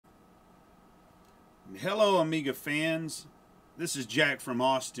Hello Amiga fans, this is Jack from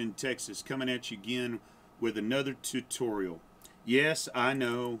Austin, Texas, coming at you again with another tutorial. Yes, I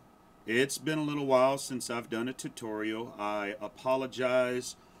know, it's been a little while since I've done a tutorial. I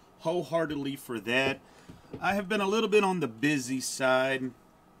apologize wholeheartedly for that. I have been a little bit on the busy side.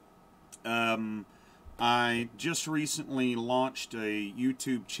 I just recently launched a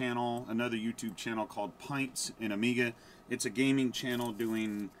YouTube channel, another YouTube channel called Pintz in Amiga. It's a gaming channel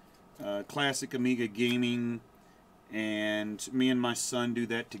doing classic Amiga gaming, and me and my son do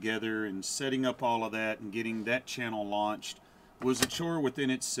that together, and setting up all of that and getting that channel launched was a chore within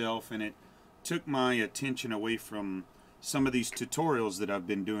itself, and it took my attention away from some of these tutorials that I've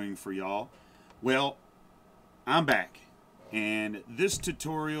been doing for y'all. Well, I'm back, and this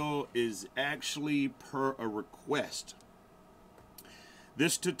tutorial is actually per a request.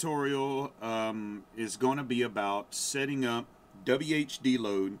 This tutorial is going to be about setting up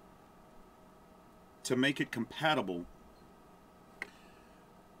WHDload to make it compatible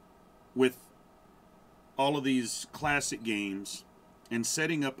with all of these classic games, and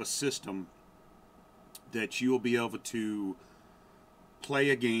setting up a system that you'll be able to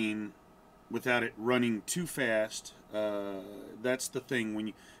play a game without it running too fast. That's the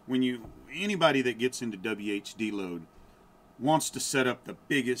thing, anybody that gets into WHDload wants to set up the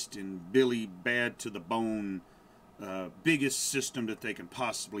biggest and Billy bad to the bone biggest system that they can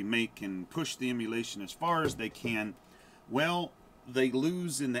possibly make and push the emulation as far as they can. Well, they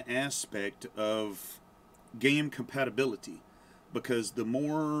lose in the aspect of game compatibility, because the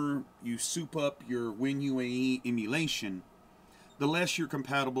more you soup up your WinUAE emulation, the less you're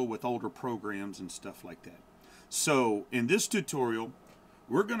compatible with older programs and stuff like that. So in this tutorial,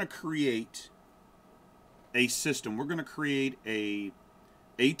 we're going to create a system. We're going to create a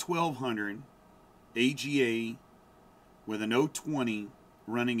A1200 AGA with an 020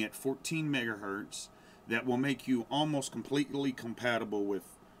 running at 14 megahertz that will make you almost completely compatible with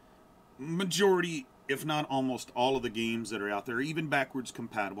majority, if not almost all, of the games that are out there, even backwards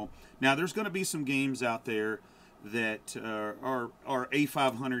compatible. Now, there's going to be some games out there that are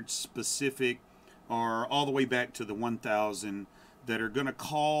A500 specific, or all the way back to the 1000, that are going to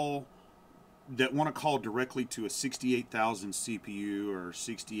want to call directly to a 68,000 CPU or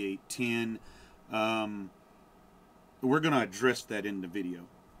 6810. We're going to address that in the video.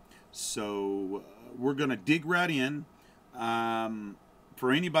 So we're going to dig right in.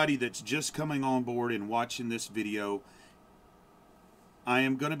 For anybody that's just coming on board and watching this video, I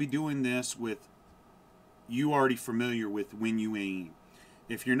am going to be doing this with you already familiar with WinUAE.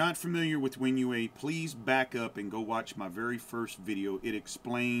 If you're not familiar with WinUAE, please back up and go watch my very first video. It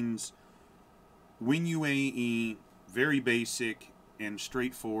explains WinUAE, very basic and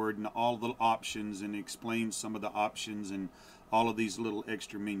straightforward, and all the options, and explains some of the options and all of these little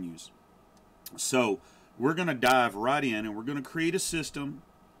extra menus. So we're going to dive right in, and we're going to create a system,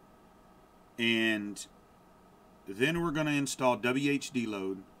 and then we're going to install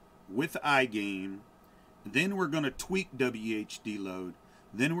WHDload with iGame. Then we're going to tweak WHDload.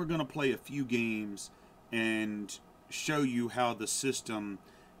 Then we're going to play a few games and show you how the system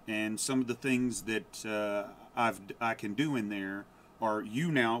and some of the things that I can do in there, or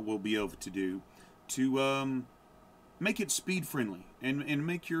you now will be able to do, to make it speed friendly and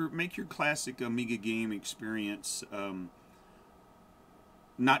make your classic Amiga game experience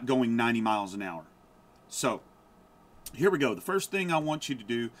not going 90 miles an hour. So here we go. The first thing I want you to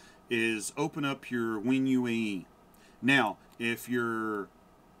do is open up your WinUAE. Now, if you're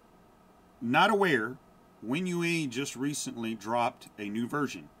not aware, WinUAE just recently dropped a new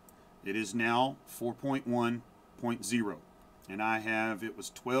version. It is now 4.1.0. And it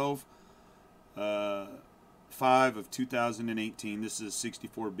was 12/5 of 2018. This is a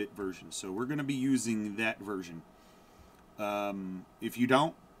 64-bit version. So we're going to be using that version. If you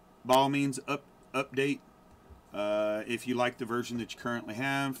don't, by all means, update. If you like the version that you currently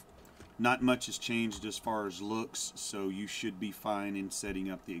have, not much has changed as far as looks, so you should be fine in setting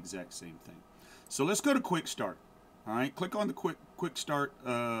up the exact same thing. So let's go to Quick Start. All right, click on the Quick Start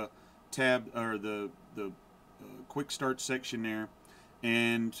tab, or the Quick Start section there,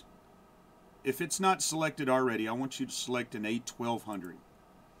 and if it's not selected already, I want you to select an A1200.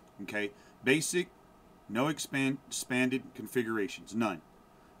 Okay, basic, no expanded configurations, none.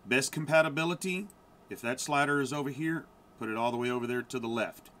 Best compatibility, if that slider is over here, put it all the way over there to the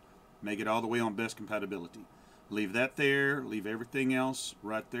left. Make it all the way on best compatibility. Leave that there, leave everything else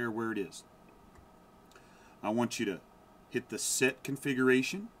right there where it is. I want you to hit the set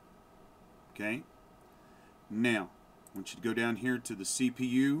configuration. Okay. Now, I want you to go down here to the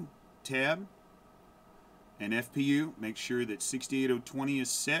CPU tab and FPU. Make sure that 68020 is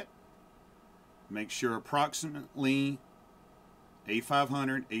set. make sure approximately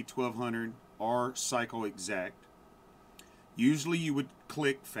A500, A1200 are cycle exact. Usually you would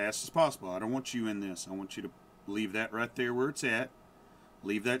click fast as possible. I don't want you in this. I want you to leave that right there where it's at.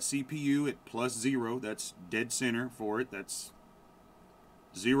 Leave that CPU at +0. That's dead center for it. That's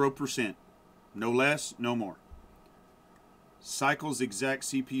 0%. No less, no more. Cycles exact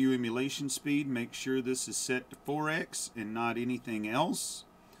CPU emulation speed. Make sure this is set to 4x and not anything else.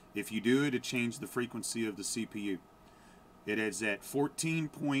 If you do, it'll change the frequency of the CPU. It is at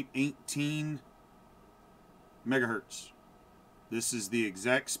 14.18 megahertz. This is the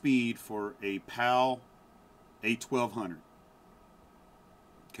exact speed for a PAL A1200.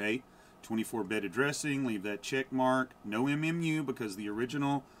 Okay, 24-bit addressing, leave that check mark. No MMU because the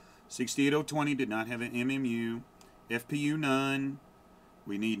original 68020 did not have an MMU. FPU none.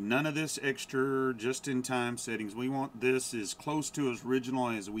 We need none of this extra just-in-time settings. We want this as close to as original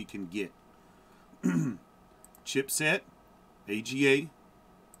as we can get. Chipset, AGA,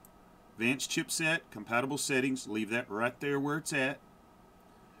 advanced chipset, compatible settings. Leave that right there where it's at.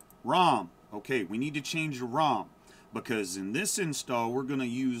 ROM. Okay, we need to change the ROM because in this install we're going to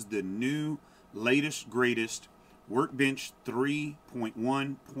use the new, latest, greatest Workbench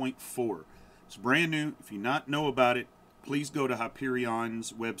 3.1.4. It's brand new. If you not know about it, please go to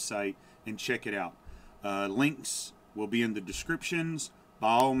Hyperion's website and check it out. Links will be in the descriptions. By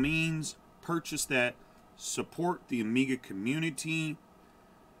all means, purchase that. Support the Amiga community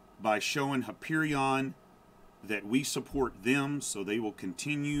by showing Hyperion that we support them, so they will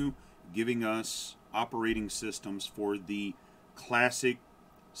continue giving us operating systems for the classic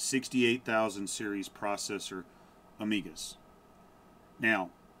 68,000 series processor Amigas. Now,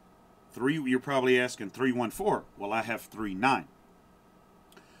 you're probably asking 3.1.4. Well, I have 3.9.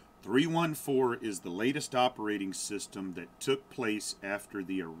 3.1.4 is the latest operating system that took place after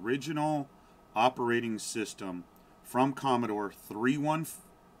the original operating system from Commodore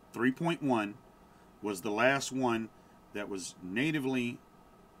 3.1 was the last one that was natively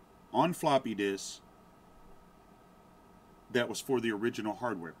on floppy disk that was for the original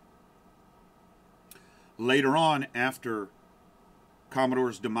hardware. Later on, after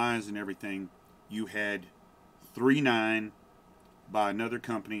Commodore's demise and everything, you had 3.9 by another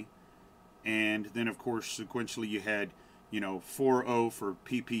company, and then of course sequentially you had 4.0 for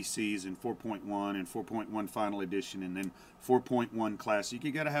PPCs and 4.1 and 4.1 Final Edition and then 4.1 Classic.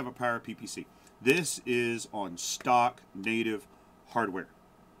 You got to have a Power PPC. This is on stock native hardware.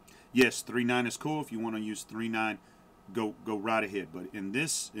 Yes, 3.9 is cool. If you want to use 3.9, go right ahead. But in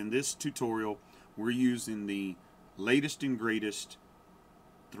this tutorial, we're using the latest and greatest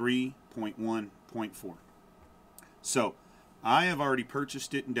 3.1.4. So I have already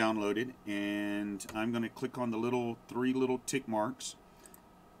purchased it and downloaded, and I'm going to click on the three little tick marks,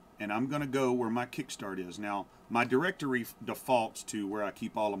 and I'm going to go where my Kickstart is. Now, my directory defaults to where I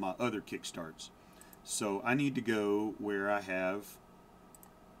keep all of my other Kickstarts. So I need to go where I have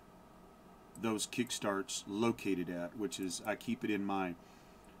those Kickstarts located at, which is I keep it in my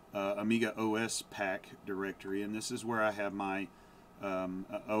Amiga OS pack directory, and this is where I have my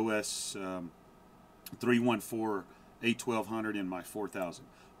OS 3.1.4 A1200 and my 4000.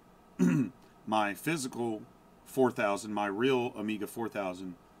 My physical 4000, my real Amiga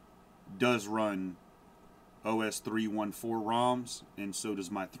 4000, does run OS 3.1.4 ROMs, and so does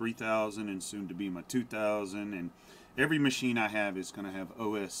my 3000 and soon to be my 2000, and every machine I have is going to have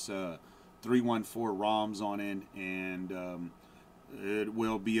OS 3.1.4 ROMs on it, and it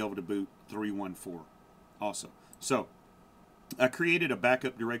will be able to boot 3.1.4 also. So I created a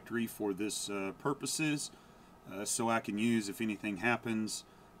backup directory for this purposes, so I can use if anything happens.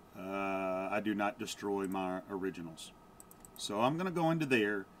 I do not destroy my originals. So I'm going to go into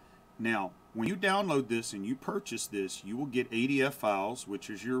there. Now, when you download this and you purchase this, you will get ADF files, which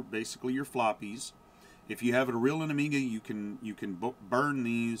is basically your floppies. If you have a real Amiga, you can burn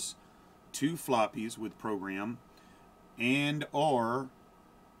these to floppies with program, or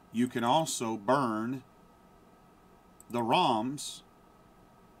you can also burn the ROMs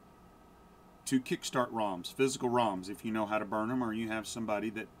to Kickstart ROMs, physical ROMs, if you know how to burn them, or you have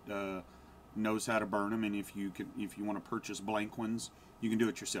somebody that knows how to burn them, and if you want to purchase blank ones, you can do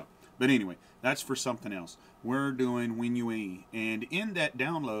it yourself. But anyway, that's for something else. We're doing WinUAE, and in that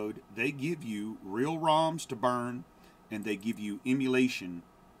download, they give you real ROMs to burn, and they give you emulation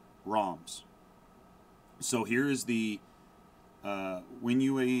ROMs. So here is the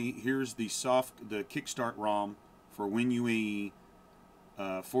WinUAE. Here's the Kickstart ROM for WinUAE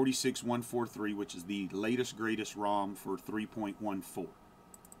 46143, which is the latest greatest ROM for 3.14.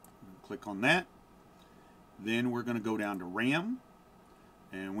 Click on that. Then we're going to go down to RAM.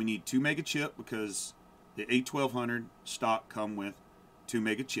 And we need 2 mega chip because the A1200 stock come with 2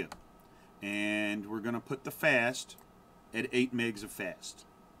 mega chip. And we're going to put the fast at 8 megs of fast.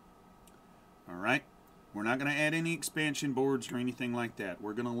 Alright, we're not going to add any expansion boards or anything like that.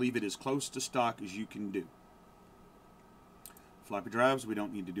 We're going to leave it as close to stock as you can do. Floppy drives, we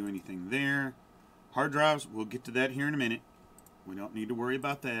don't need to do anything there. Hard drives, we'll get to that here in a minute. We don't need to worry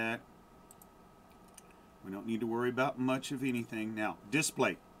about that. We don't need to worry about much of anything. Now,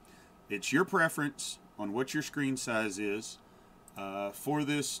 display. It's your preference on what your screen size is. For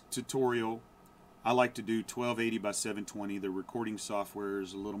this tutorial, I like to do 1280 by 720. The recording software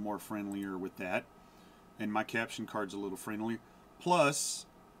is a little more friendlier with that. And my caption card's a little friendlier. Plus,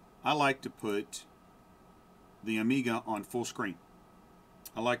 I like to put the Amiga on full screen.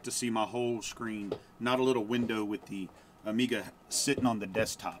 I like to see my whole screen, not a little window with the Amiga sitting on the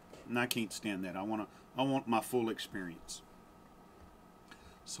desktop. And I can't stand that. I want my full experience.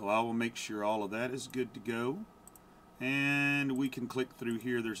 So I will make sure all of that is good to go. And we can click through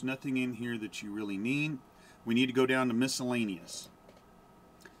here. There's nothing in here that you really need. We need to go down to miscellaneous.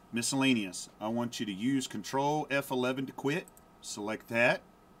 Miscellaneous. I want you to use Control F11 to quit. Select that.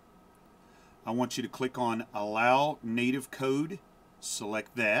 I want you to click on Allow Native Code.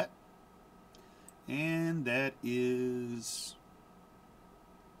 Select that. And that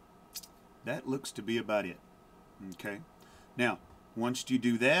looks to be about it. Okay. Now, once you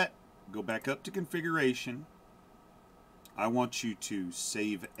do that, go back up to configuration. I want you to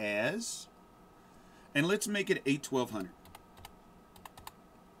save as, and let's make it A1200.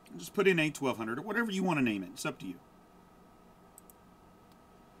 Just put in A1200 or whatever you want to name it. It's up to you.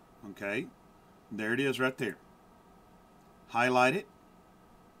 Okay, there it is right there. Highlight it,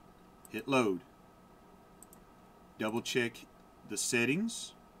 hit load. Double check the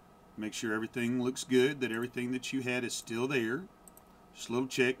settings. Make sure everything looks good, that everything that you had is still there. Just a little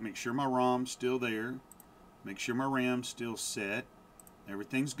check, make sure my ROM's still there. Make sure my RAM's still set.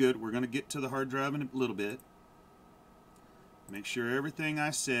 Everything's good. We're going to get to the hard drive in a little bit. Make sure everything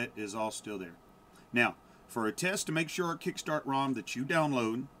I set is all still there. Now, for a test to make sure our Kickstart ROM that you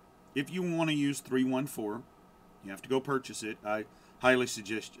download, if you want to use 3.1.4, you have to go purchase it. I highly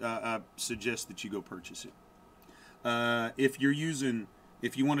suggest that you go purchase it. If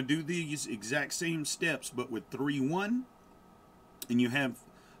you want to do these exact same steps but with 3.1 and you have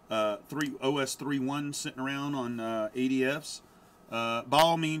WHDload sitting around on ADFs, by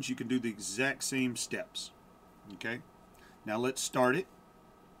all means you can do the exact same steps. Okay, now let's start it.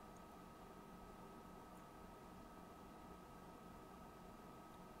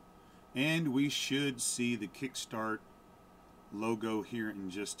 And we should see the Kickstart logo here in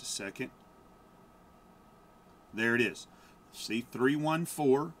just a second. There it is. See,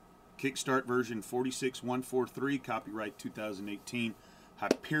 3.1.4, Kickstart version 46143, copyright 2018.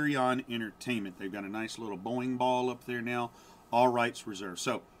 Hyperion Entertainment. They've got a nice little Boeing ball up there now. All rights reserved.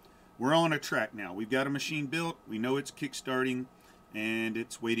 So we're on a track now. We've got a machine built. We know it's kickstarting and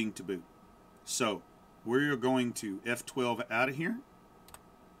it's waiting to boot. So we're going to F12 out of here.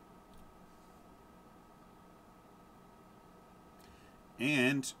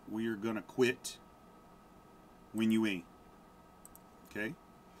 And we are going to quit WinUAE. Okay.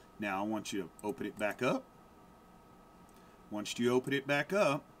 Now I want you to open it back up. Once you open it back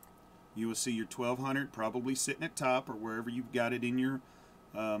up, you will see your 1200 probably sitting at top or wherever you've got it in your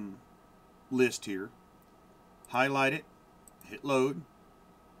list here. Highlight it, hit load.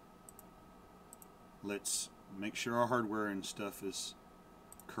 Let's make sure our hardware and stuff is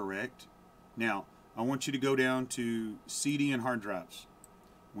correct. Now, I want you to go down to CD and hard drives.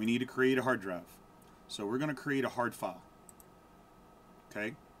 We need to create a hard drive. So we're going to create a hard file.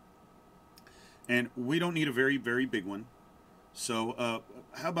 Okay? And we don't need a very, very big one. So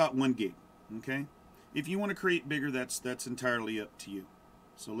how about 1 gig? Okay? If you want to create bigger, that's entirely up to you.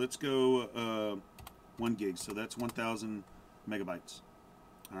 So let's go 1 gig. So that's 1,000 megabytes.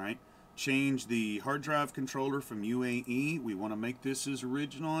 All right? Change the hard drive controller from UAE. We want to make this as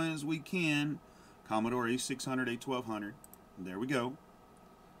original as we can. Commodore A600, A1200. There we go.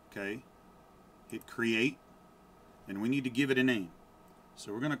 Okay. Hit create. And we need to give it a name.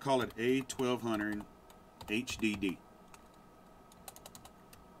 So we're going to call it A1200 HDD.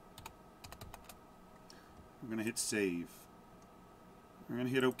 We're going to hit save. We're going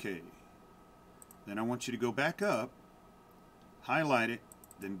to hit OK. Then I want you to go back up, highlight it,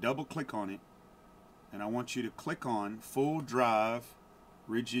 then double click on it, and I want you to click on full drive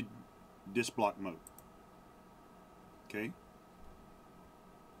rigid disk block mode. Okay?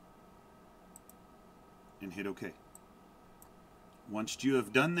 And hit OK. Once you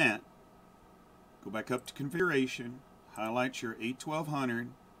have done that, go back up to configuration, highlight your A1200,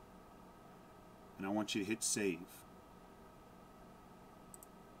 and I want you to hit save.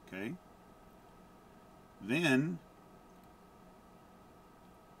 Okay. Then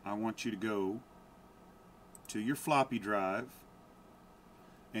I want you to go to your floppy drive,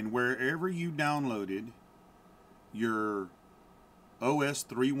 and wherever you downloaded your OS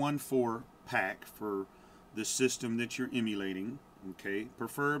 3.1.4 pack for the system that you're emulating, okay,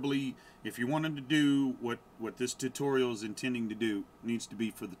 preferably if you wanted to do what this tutorial is intending to do, it needs to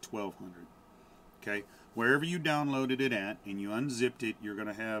be for the 1200. Okay, wherever you downloaded it at and you unzipped it, you're going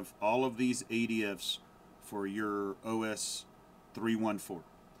to have all of these ADFs for your OS 3.1.4.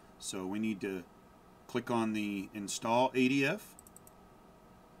 So we need to click on the install ADF,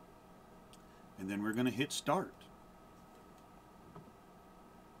 and then we're going to hit start.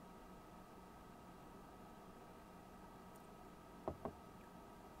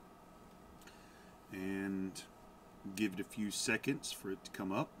 And give it a few seconds for it to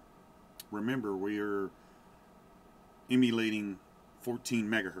come up. Remember, we're emulating 14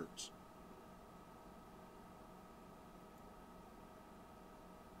 megahertz.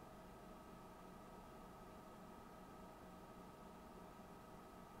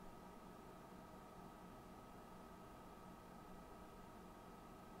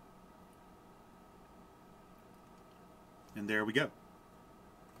 And there we go.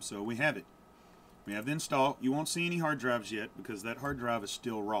 So we have it. We have the install. You won't see any hard drives yet because that hard drive is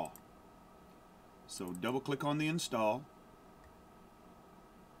still raw. So double click on the install.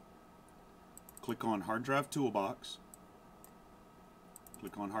 Click on hard drive toolbox.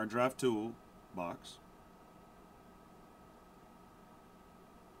 Click on hard drive toolbox.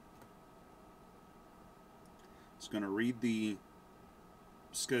 It's going to read the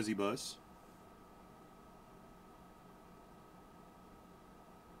SCSI bus.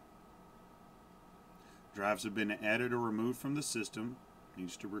 Drives have been added or removed from the system.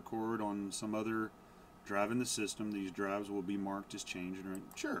 Needs to record on some other drive in the system. These drives will be marked as changed.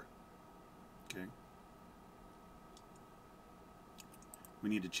 Sure. Okay. We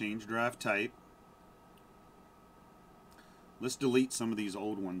need to change drive type. Let's delete some of these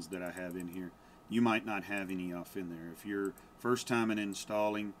old ones that I have in here. You might not have any off in there. If you're first time in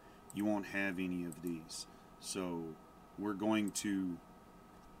installing, you won't have any of these. So we're going to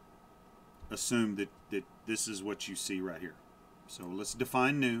assume that this is what you see right here. So let's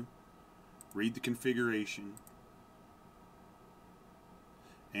define new, read the configuration,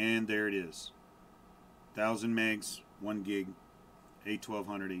 and there it is. 1000 megs, 1 gig,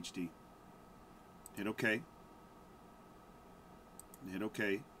 A1200 HD. Hit OK. Hit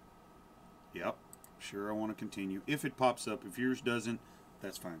OK. Yep, sure, I want to continue. If it pops up, if yours doesn't,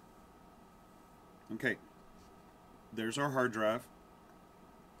 that's fine. Okay, there's our hard drive.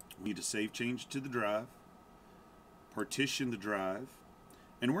 We need to save change to the drive, partition the drive,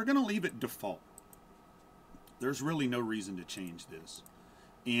 and we're going to leave it default. There's really no reason to change this.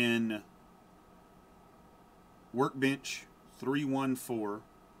 In Workbench 3.1.4 or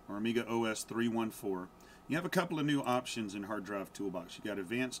amigaOS 3.1.4, you have a couple of new options in hard drive toolbox. You got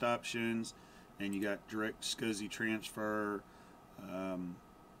advanced options, and you got direct SCSI transfer,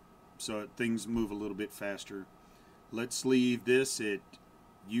 so things move a little bit faster. Let's leave this at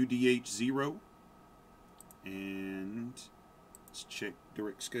UDH0, and let's check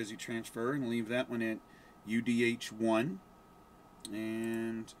direct SCSI transfer and leave that one at UDH1,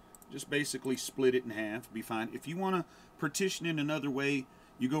 and just basically split it in half. Be fine. If you want to partition it another way,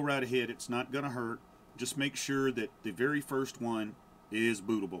 you go right ahead. It's not going to hurt. Just make sure that the very first one is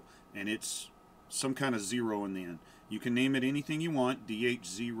bootable, and it's some kind of 0 in the end. You can name it anything you want,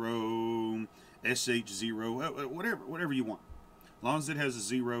 DH0, SH0, whatever you want. As long as it has a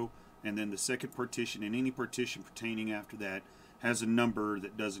 0, and then the second partition and any partition pertaining after that has a number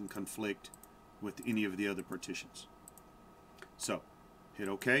that doesn't conflict with any of the other partitions. So, hit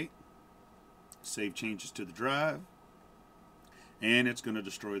OK. Save changes to the drive. And it's going to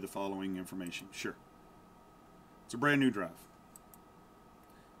destroy the following information. Sure. It's a brand new drive.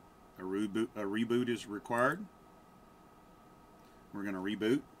 A reboot is required. We're going to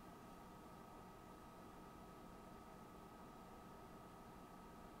reboot.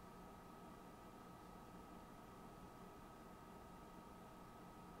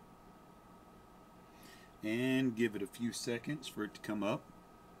 And give it a few seconds for it to come up.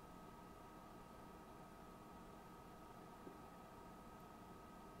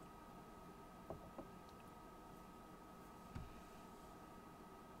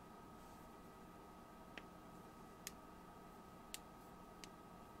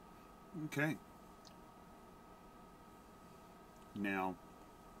 Okay. Now,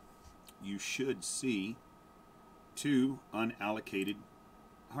 you should see 2 unallocated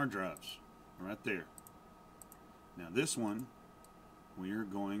hard drives right there. Now this one we are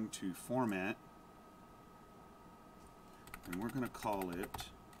going to format, and we're going to call it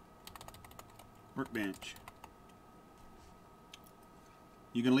Workbench.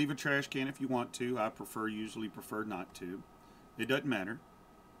 You can leave a trash can if you want to. I usually prefer not to. It doesn't matter.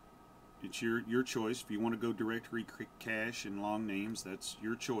 It's your choice. If you want to go directory cache and long names, that's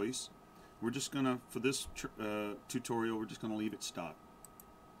your choice. We're just going to, for this tutorial, we're just going to leave it stock.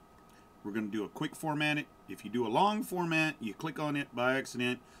 We're going to do a quick format it. If you do a long format, you click on it by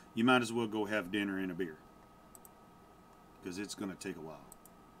accident, you might as well go have dinner and a beer, because it's going to take a while.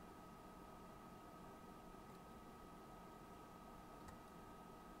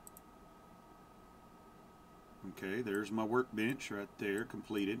 Okay, there's my workbench right there,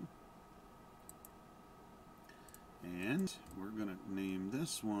 completed. And we're going to name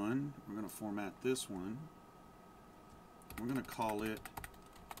this one, we're going to format this one, we're going to call it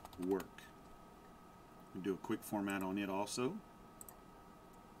Work. We'll do a quick format on it also.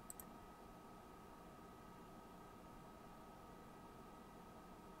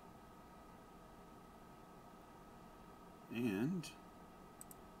 And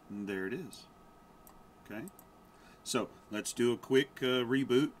there it is. Okay, so let's do a quick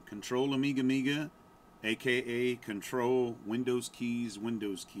reboot. Control Amiga, aka Control Windows keys.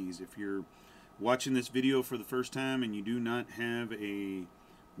 If you're watching this video for the first time and you do not have a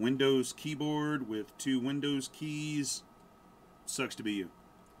Windows keyboard with 2 Windows keys, sucks to be you.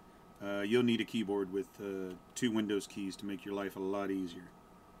 You'll need a keyboard with 2 Windows keys to make your life a lot easier.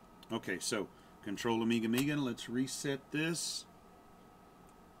 Okay, so Control Amiga, let's reset this.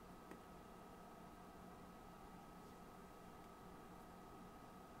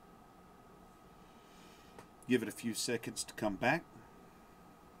 Give it a few seconds to come back.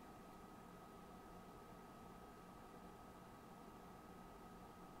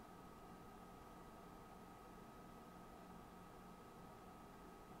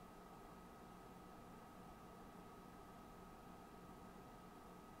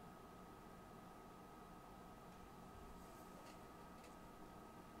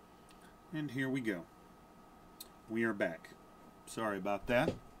 And here we go. We are back. Sorry about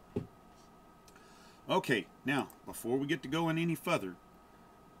that. Okay, now, before we get to going any further,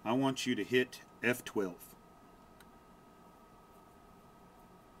 I want you to hit F12.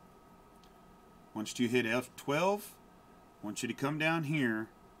 Once you hit F12, I want you to come down here.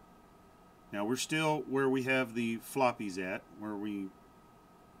 Now, we're still where we have the floppies at, where we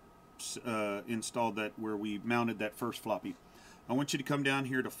installed that, where we mounted that first floppy. I want you to come down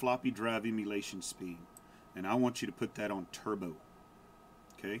here to floppy drive emulation speed, and I want you to put that on turbo.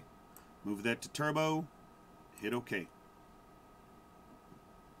 Okay, move that to turbo, hit OK.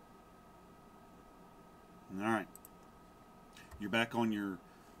 Alright, you're back on your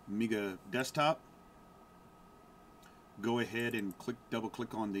Amiga desktop. Go ahead and double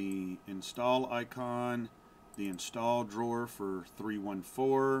click on the install icon, the install drawer for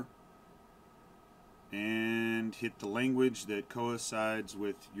 3.1.4, and hit the language that coincides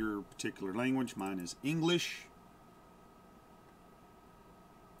with your particular language. Mine is English.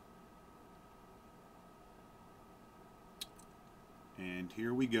 And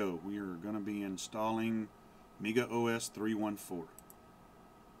here we go. We are going to be installing amigaOS 3.1.4.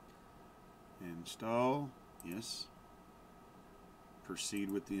 Install, yes. Proceed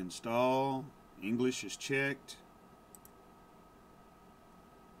with the install. English is checked.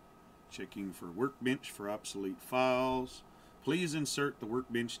 Checking for Workbench for obsolete files. Please insert the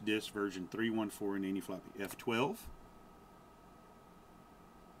Workbench disk version 3.1.4 in any floppy. F12.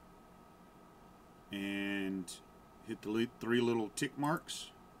 And hit the 3 little tick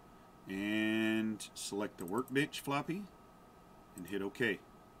marks. And select the Workbench floppy. And hit OK.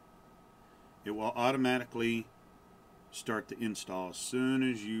 It will automatically start the install as soon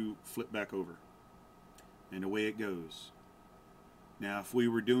as you flip back over. And away it goes. Now, if we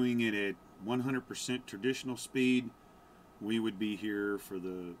were doing it at 100% traditional speed, we would be here for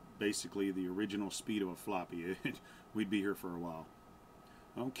basically the original speed of a floppy. We'd be here for a while.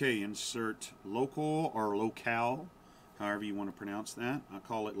 Okay, insert local or locale, however you want to pronounce that. I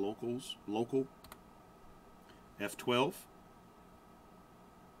call it local. F12.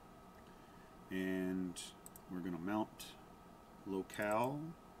 And we're going to mount locale.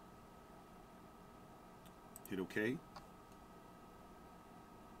 Hit OK.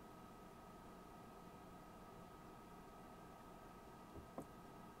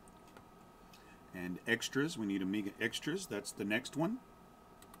 And extras, we need Amiga extras. That's the next one.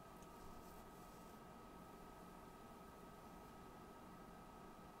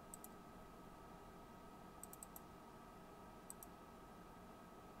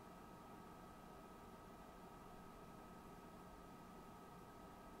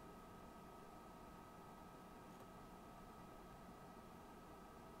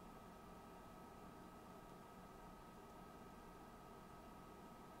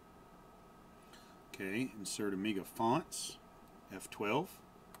 Okay, insert Amiga fonts, F12.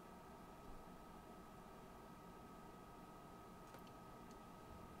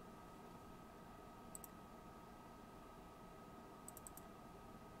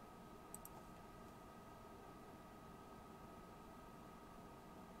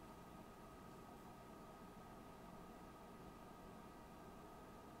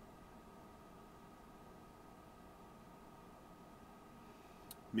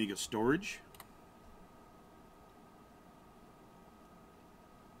 Amiga storage.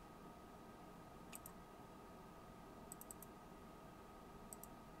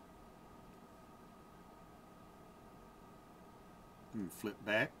 And flip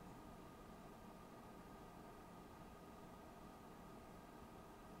back.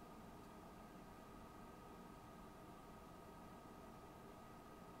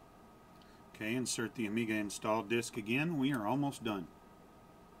 Okay, insert the Amiga install disk again. We are almost done.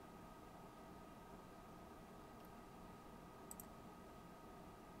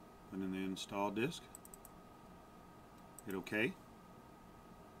 Put in the install disk. Hit OK.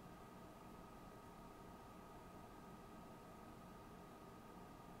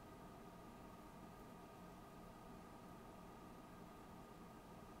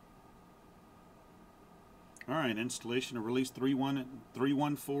 Alright, installation of release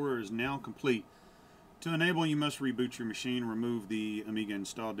 3.1.4 is now complete. To enable, you must reboot your machine, remove the Amiga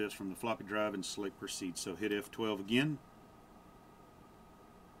install disk from the floppy drive, and select proceed. So hit F12 again.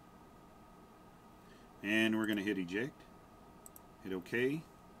 And we're going to hit eject. Hit OK.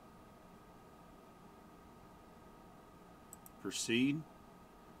 Proceed.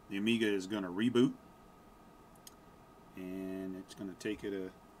 The Amiga is going to reboot. And it's going to take it a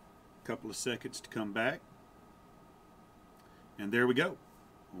couple of seconds to come back. And there we go.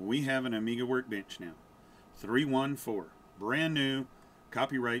 We have an Amiga workbench now. 3.1.4. Brand new.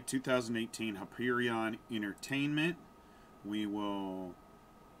 Copyright 2018 Hyperion Entertainment. We will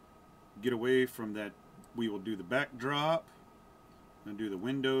get away from that. We will do the backdrop. I'm going to do the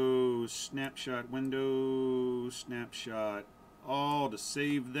Windows snapshot, all to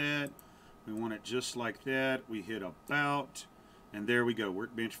save that. We want it just like that. We hit about, and there we go.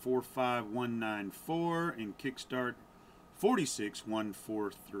 Workbench 45194 and Kickstart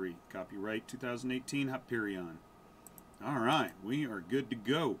 46143. Copyright 2018 Hyperion. Alright, we are good to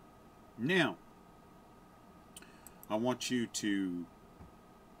go. Now, I want you to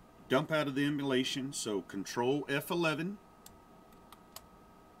dump out of the emulation, so Control F11.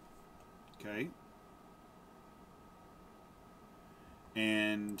 Okay.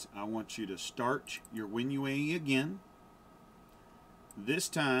 And I want you to start your WinUAE again. This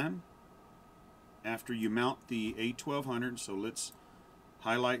time, after you mount the A1200, so let's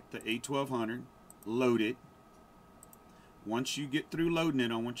highlight the A1200, load it. Once you get through loading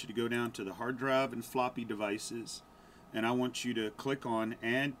it, I want you to go down to the hard drive and floppy devices, and I want you to click on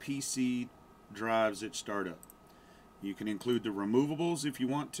Add PC Drives at Startup. You can include the removables if you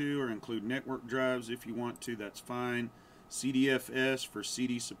want to, or include network drives if you want to, that's fine. CDFS for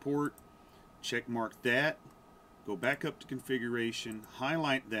CD support, check mark that. Go back up to configuration,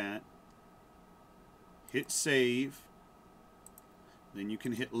 highlight that, hit save, then you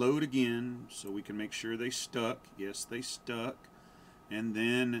can hit load again so we can make sure they stuck. Yes, they stuck. And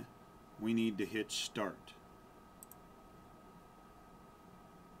then we need to hit start.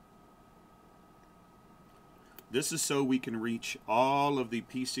 This is so we can reach all of the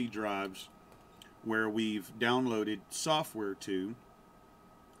PC drives where we've downloaded software to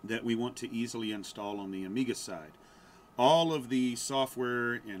that we want to easily install on the Amiga side. All of the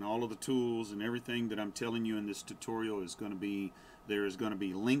software and all of the tools and everything that I'm telling you in this tutorial is going to be, there is going to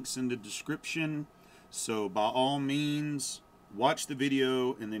be links in the description. So by all means, watch the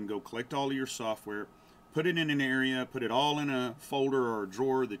video and then go collect all of your software, put it in an area, put it all in a folder or a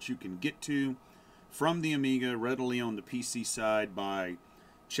drawer that you can get to from the Amiga readily on the PC side by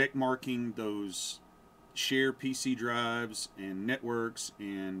check marking those share PC drives and networks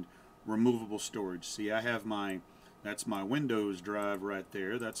and removable storage. See, I have that's my Windows drive right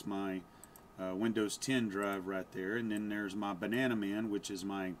there. That's my Windows 10 drive right there. And then there's my Banana Man, which is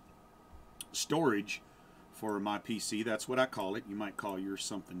my storage for my PC. That's what I call it. You might call yours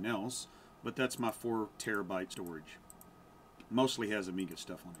something else, but that's my 4 terabyte storage. Mostly has Amiga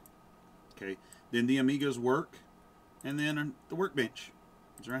stuff on it. Okay, then the Amigas work, and then the workbench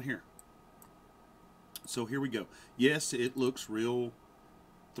is right here. So here we go. Yes, it looks real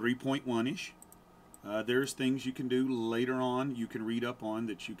 3.1-ish. There's things you can do later on, you can read up on,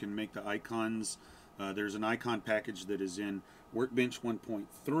 that you can make the icons. There's an icon package that is in Workbench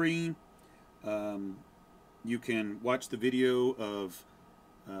 1.3. You can watch the video of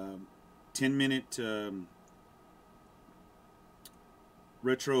 10-minute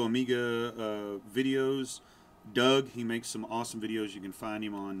retro Amiga videos. Doug, he makes some awesome videos. You can find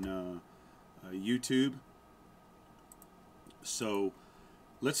him on YouTube. So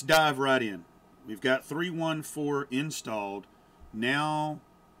let's dive right in. We've got 3.1.4 installed. Now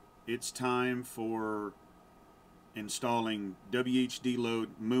it's time for installing WHDload,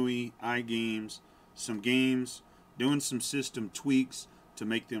 MUI, iGames, some games, doing some system tweaks to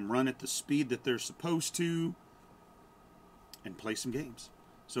make them run at the speed that they're supposed to, and play some games.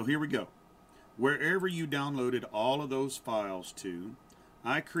 So here we go. Wherever you downloaded all of those files to,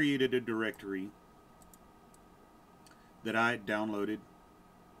 I created a directory that I downloaded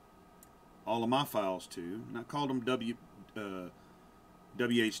all of my files to, and I called them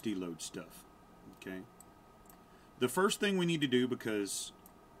WHDload stuff. Okay. The first thing we need to do, because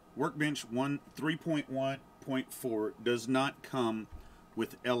Workbench 3.1.4 does not come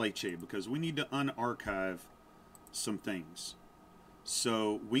with LHA, because we need to unarchive some things.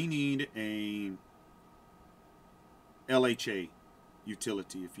 So we need a LHA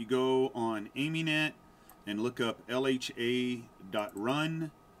utility. If you go on AmiNet and look up lha.run,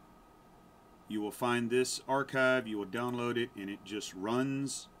 you will find this archive. You will download it, and it just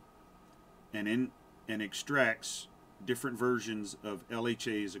runs and extracts different versions of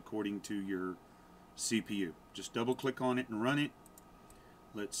LHAs according to your CPU. Just double click on it and run it.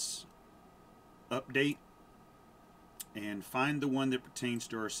 Let's update and find the one that pertains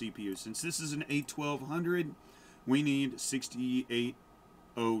to our CPU. Since this is an A1200, we need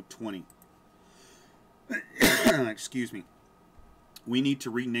 68020. Excuse me. We need to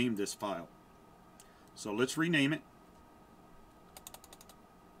rename this file. So let's rename it.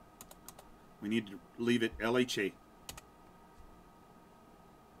 We need to leave it LHA.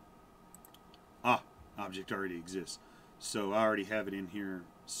 Object already exists. So I already have it in here.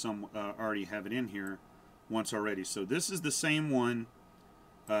 Once already. So this is the same one.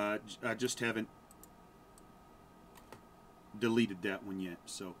 I just haven't deleted that one yet.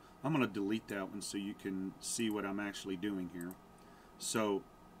 So I'm going to delete that one so you can see what I'm actually doing here. So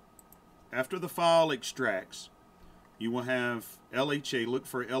after the file extracts, you will have LHA. Look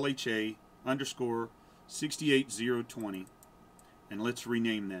for LHA underscore 68020, and let's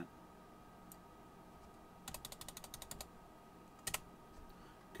rename that.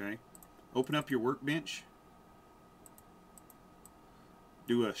 Okay. Open up your Workbench.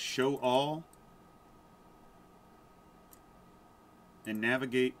 Do a show all, and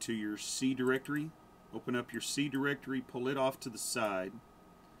navigate to your C directory. Open up your C directory, pull it off to the side,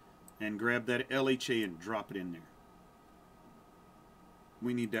 and grab that LHA and drop it in there.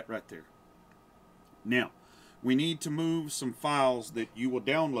 We need that right there. Now, we need to move some files that you will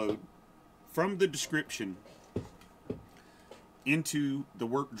download from the description into the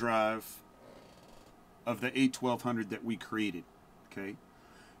work drive of the A1200 that we created. Okay,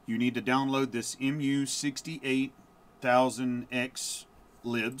 you need to download this MU68000X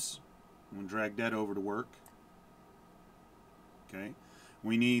libs. I'm going to drag that over to work. Okay,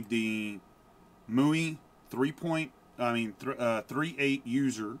 we need the MUI 3.8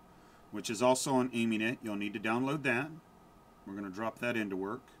 user, which is also on AmiNet. You'll need to download that. We're going to drop that into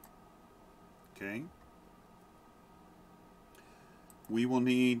work. Okay. We will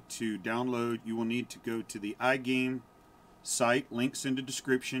need to download, you will need to go to the iGame site, links in the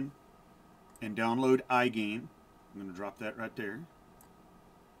description, and download iGame. I'm going to drop that right there.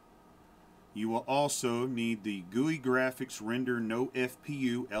 You will also need the GUI graphics render no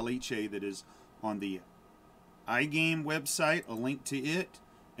FPU LHA that is on the iGame website, a link to it,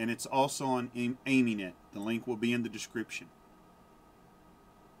 and it's also on AmiNet. The link will be in the description.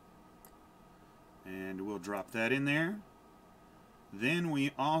 And we'll drop that in there. Then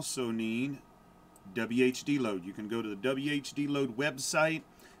we also need WHDload. You can go to the WHDload website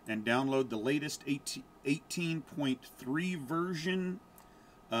and download the latest 18.3 version.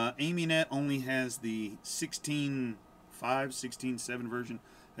 AmiNet only has the 16.5, 16.7 version.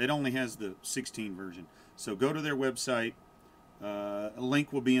 It only has the 16 version. So go to their website. A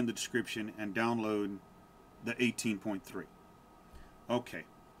link will be in the description, and download the 18.3. Okay.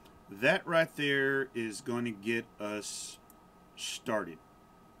 That right there is going to get us started.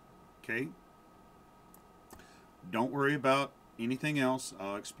 Okay? Don't worry about anything else.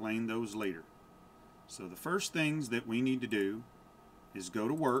 I'll explain those later. So the first things that we need to do is go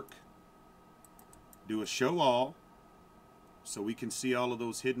to work, do a show all, so we can see all of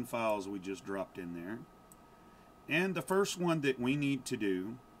those hidden files we just dropped in there. And the first one that we need to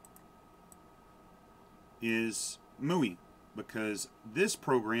do is MUI, because this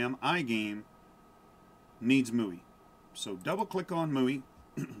program, iGame, needs MUI. So double click on MUI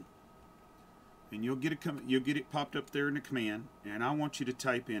and you'll get it popped up there in the command, and I want you to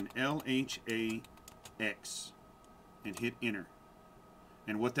type in LHAX and hit enter.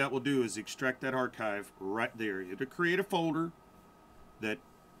 And what that will do is extract that archive right there. It'll create a folder that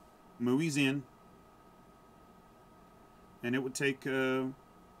MUI's in, and it would take a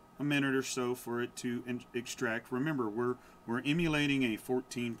minute or so for it to extract. Remember, we're emulating a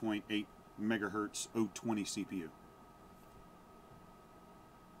 14.8 megahertz 020 CPU.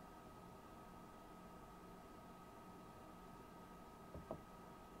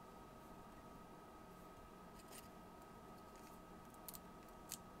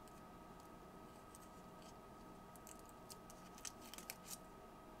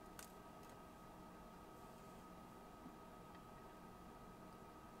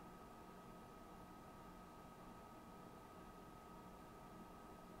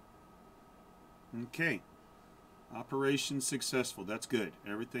 Okay, operation successful. That's good.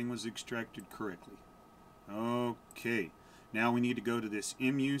 Everything was extracted correctly. Okay, now we need to go to this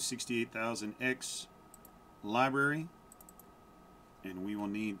MU68000X library, and we will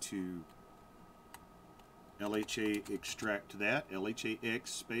need to LHA extract that, LHAX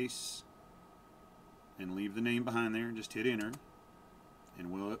space, and leave the name behind there, and just hit enter,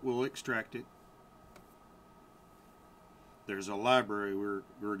 and we'll extract it. There's a library we're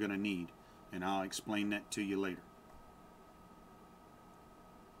going to need, and I'll explain that to you later.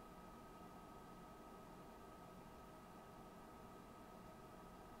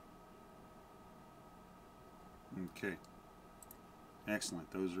 Okay,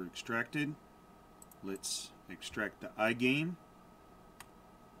 excellent. Those are extracted. Let's extract the iGame.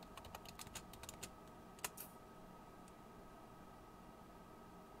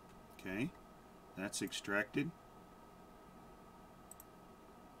 Okay, that's extracted.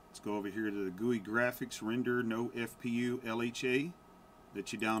 Let's go over here to the GUI graphics render no FPU LHA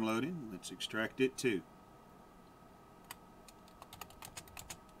that you downloaded. Let's extract it too.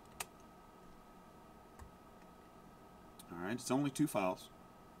 Alright, it's only 2 files.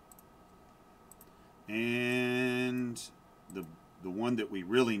 And the one that we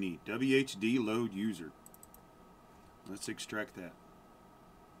really need, WHDload user. Let's extract that.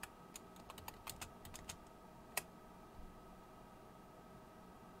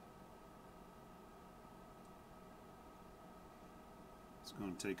 It's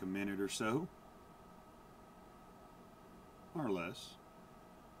going to take a minute or so, or less.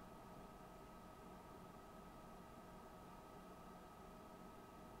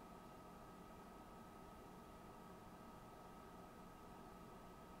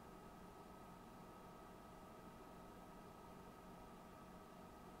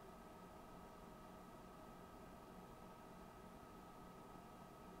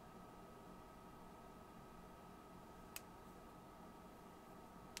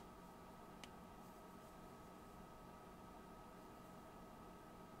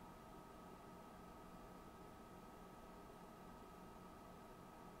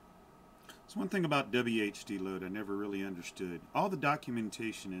 So one thing about WHDload I never really understood. All the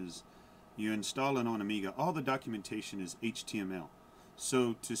documentation is, you install it on Amiga, all the documentation is HTML.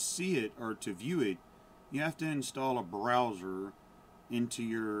 So to see it or to view it, you have to install a browser into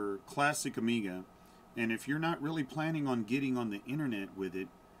your classic Amiga. And if you're not really planning on getting on the internet with it,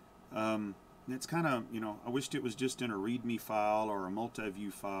 it's kind of, you know, I wished it was just in a README file or a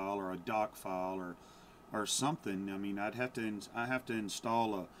multi-view file or a doc file or something. I mean, I have to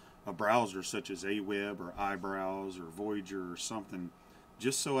install a browser such as Aweb or iBrowse or Voyager or something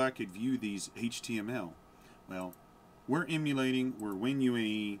just so I could view these HTML. Well, we're emulating, we're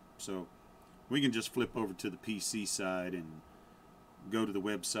WinUAE, so we can just flip over to the PC side and go to the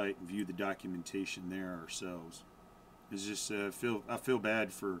website and view the documentation there ourselves. It's just I feel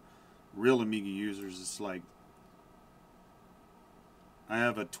bad for real Amiga users. It's like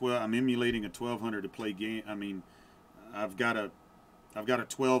I'm emulating a 1200 to play game. I mean, I've got a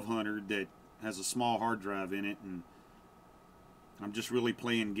 1200 that has a small hard drive in it, and I'm just really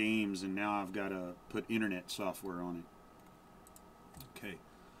playing games, and now I've got to put internet software on it. Okay,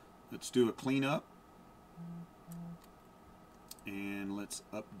 let's do a cleanup, and let's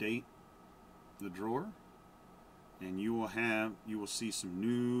update the drawer, and you will see some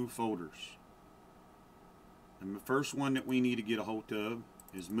new folders. And the first one that we need to get a hold of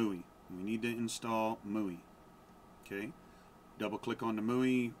is MUI. We need to install MUI. Okay. Double click on the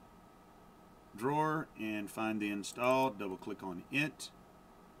MUI drawer and find the install. Double click on it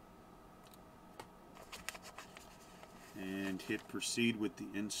and hit proceed with the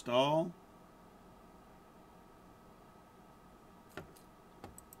install.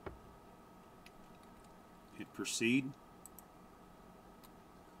 Hit proceed,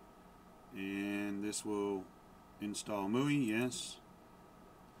 and And this will install MUI, yes.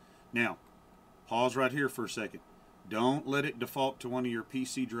 Now, pause right here for a second. Don't let it default to one of your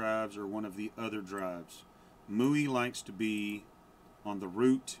PC drives or one of the other drives. MUI likes to be on the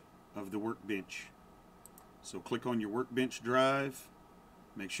root of the workbench. So click on your workbench drive,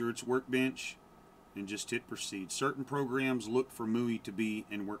 make sure it's workbench, and just hit proceed. Certain programs look for MUI to be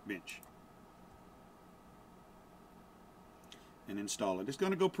in workbench. And install it. It's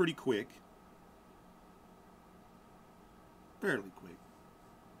going to go pretty quick. Fairly quick.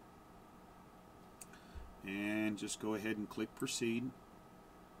 And just go ahead and click proceed.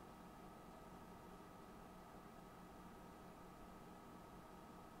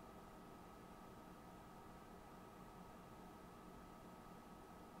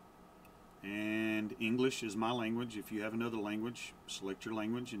 And English is my language. If you have another language, select your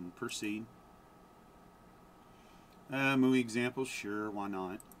language and proceed. MUI examples, sure, why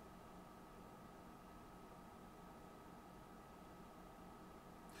not?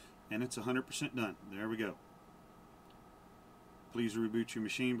 And it's 100% done. There we go. Please reboot your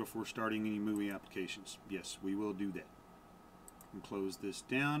machine before starting any MUI applications. Yes, we will do that. And close this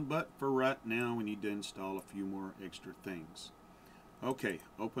down, but for right now we need to install a few more extra things. Okay,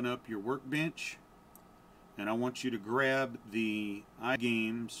 open up your workbench, and I want you to grab the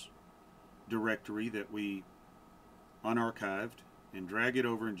iGames directory that we unarchived and drag it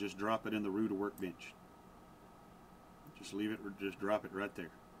over and just drop it in the root of workbench. Just leave it or just drop it right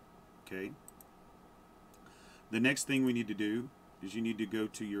there. Okay. The next thing we need to do is you need to go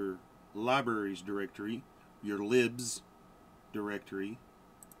to your libraries directory, your libs directory,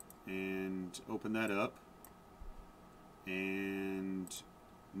 and open that up and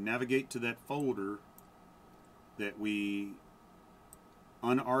navigate to that folder that we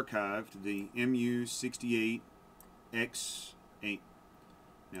unarchived, the MU68X8.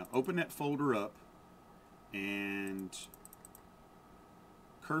 Now open that folder up and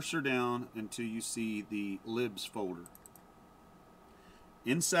cursor down until you see the libs folder.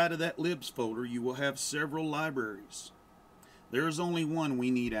 Inside of that libs folder you will have several libraries. There is only one we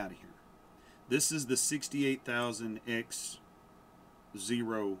need out of here. This is the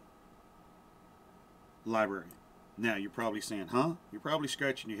 68000X0 library. Now you're probably saying, huh? You're probably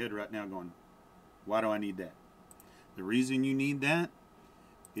scratching your head right now going, why do I need that? The reason you need that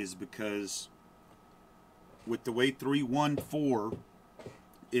is because with the way 3.1.4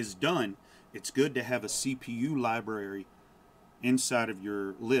 is done, it's good to have a CPU library inside of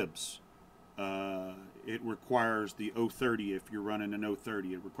your libs. It requires the 030 if you're running an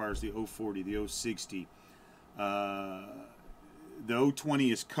 030. It requires the 040, the 060. The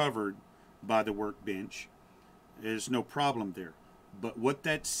 020 is covered by the workbench. There's no problem there. But what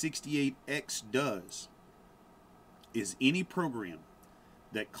that 68X does is any program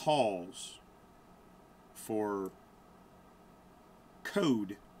that calls for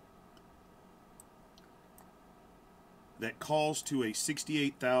code that calls to a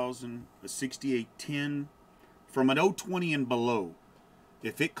 68,000, a 6810 from an 020 and below,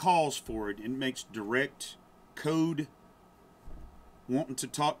 if it calls for it, it makes direct code wanting to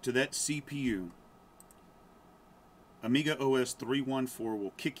talk to that CPU, amigaOS3.1.4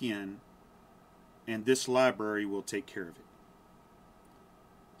 will kick in and this library will take care of it.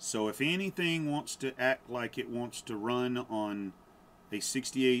 So if anything wants to act like it wants to run on a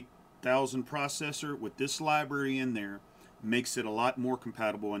 68,000 processor with this library in there, makes it a lot more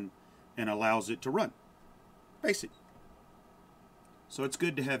compatible and allows it to run. Basic. So it's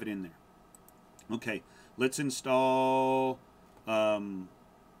good to have it in there. Okay, let's install, we've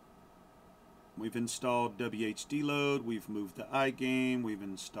installed WHDload, we've moved the iGame, we've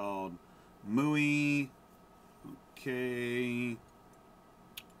installed MUI. Okay.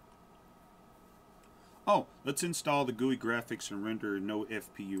 Oh, let's install the GUI graphics and render no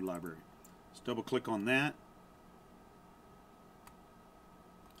FPU library. Let's double click on that.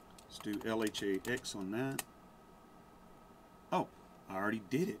 Let's do LHAX on that. Oh, I already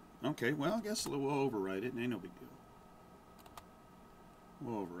did it. Okay, well, I guess we'll overwrite it. Ain't no big deal.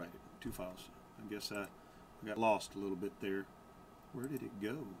 We'll overwrite it. 2 files. I guess I got lost a little bit there. Where did it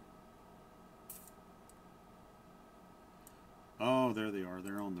go? Oh, there they are.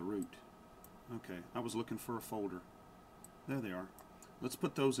 They're on the root. Okay, I was looking for a folder. There they are. Let's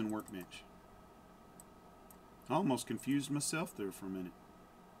put those in Workbench. I almost confused myself there for a minute.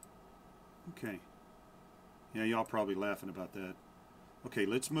 Okay. Yeah, y'all probably laughing about that. Okay,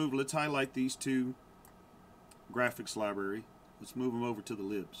 let's highlight these two graphics library. Let's move them over to the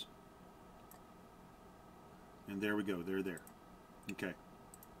libs. And there we go, they're there. Okay.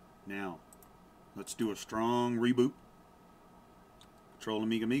 Now, let's do a strong reboot. Control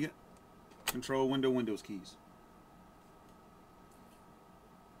Amiga. Control Windows keys.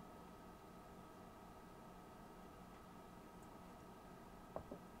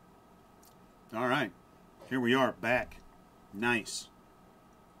 All right, here we are back. Nice.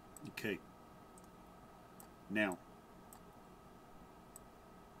 Okay. Now,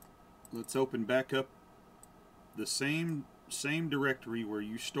 let's open back up the same directory where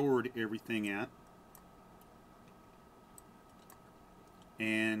you stored everything at,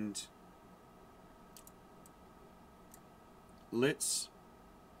 and let's,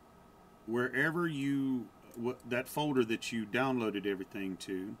 wherever that folder that you downloaded everything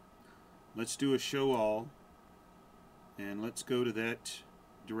to, let's do a show all, and let's go to that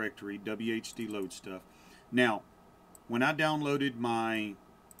directory, WHDload stuff. Now, when I downloaded my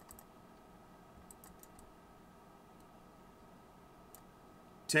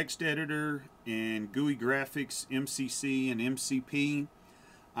text editor and GUI graphics, MCC and MCP,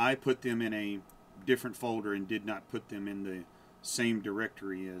 I put them in a different folder and did not put them in the same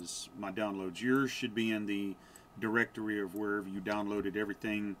directory as my downloads. Yours should be in the directory of wherever you downloaded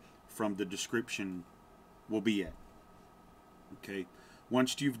everything from the description will be at. Okay,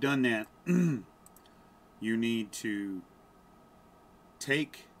 once you've done that, you need to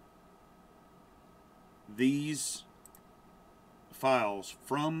take these files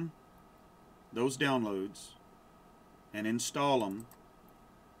from those downloads and install them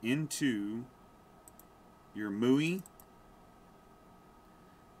into your MUI,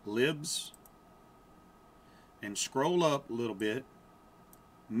 libs, and scroll up a little bit,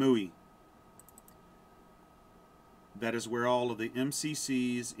 MUI. That is where all of the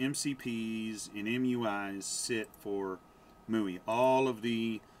MCCs, MCPs, and MUIs sit for MUI. All of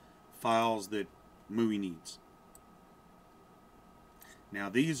the files that MUI needs. Now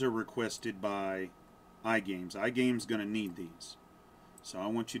these are requested by iGames. iGames going to need these. So I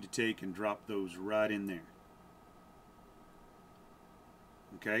want you to take and drop those right in there.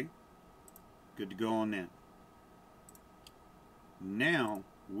 Okay? Good to go on that. Now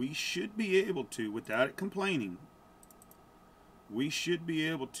we should be able to, without it complaining, we should be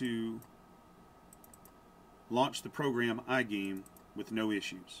able to launch the program iGame with no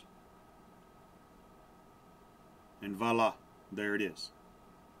issues. And voila, there it is.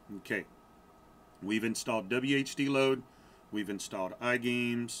 Okay, we've installed WHDload, we've installed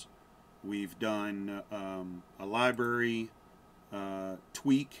iGames, we've done a library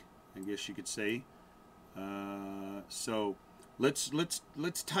tweak, I guess you could say. So let's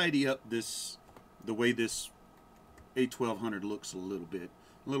tidy up this, the way this A1200 looks a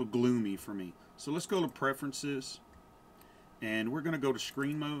little gloomy for me. So let's go to Preferences, and we're going to go to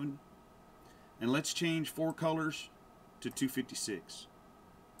Screen Mode, and let's change 4 colors to 256.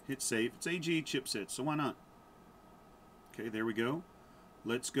 Hit Save. It's AGA chipset, so why not? Okay, there we go.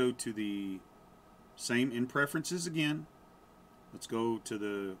 Let's go to the same in Preferences again. Let's go to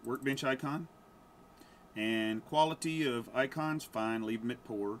the workbench icon, and quality of icons, fine, leave them at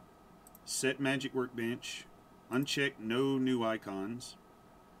poor. Set Magic Workbench, uncheck no new icons,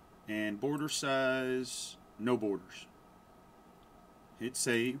 and border size, no borders. Hit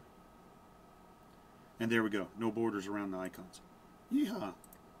Save, and there we go, no borders around the icons. Yeehaw.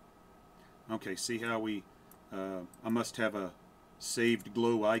 Okay, see how we, I must have a saved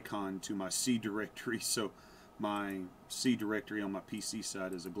glow icon to my C directory, so my C directory on my PC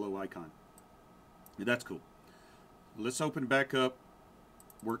side is a glow icon. That's cool. Let's open back up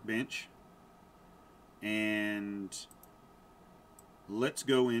Workbench, and let's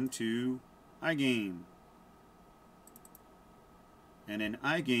go into iGame. And in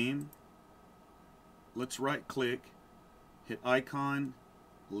iGame, let's right click, hit icon,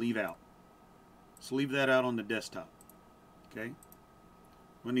 leave out. So leave that out on the desktop. Okay?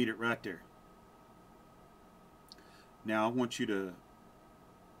 We'll need it right there. Now I want you to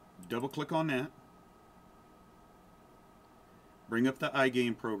double click on that. Bring up the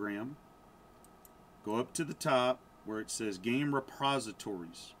iGame program. Go up to the top where it says Game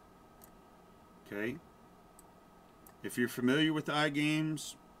Repositories. Okay? If you're familiar with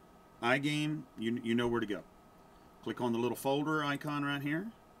iGame, you know where to go. Click on the little folder icon right here,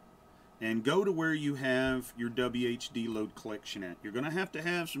 and go to where you have your WHDload collection at. You're going to have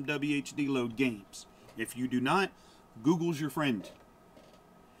some WHDload games. If you do not, Google's your friend.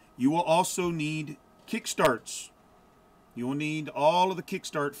 You will also need kickstarts. You will need all of the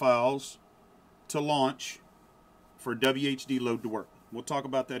kickstart files to launch for WHDload to work. We'll talk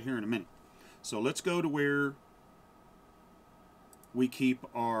about that here in a minute. So let's go to where we keep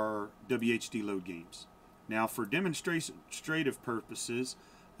our WHDload games. Now for demonstrative purposes,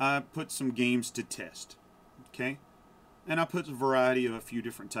 I put some games to test. Okay? And I put a variety of a few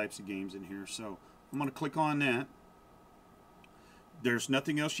different types of games in here. So I'm going to click on that. There's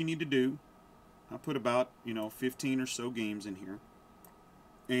nothing else you need to do. I put about, 15 or so games in here.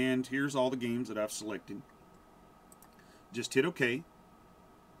 And here's all the games that I've selected. Just hit OK.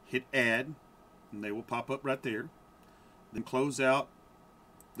 Hit Add. And they will pop up right there. Then close out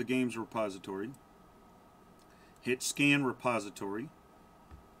the games repository. Hit Scan Repository.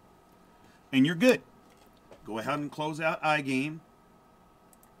 And you're good. Go ahead and close out iGame.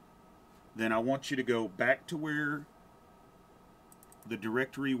 Then I want you to go back to where the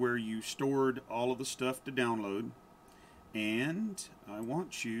directory where you stored all of the stuff to download. And I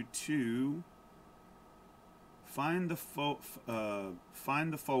want you to find the folder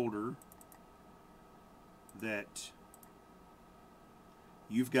that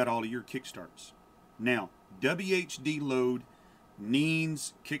you've got all of your kickstarts. Now, WHDload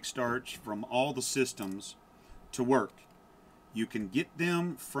needs kickstarts from all the systems to work. You can get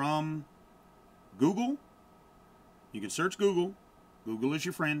them from Google. You can search Google. Google is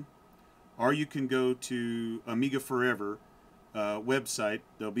your friend. Or you can go to Amiga Forever website.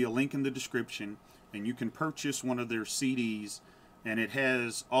 There'll be a link in the description, and you can purchase one of their CDs, and it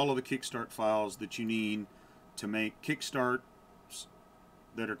has all of the Kickstart files that you need to make Kickstarts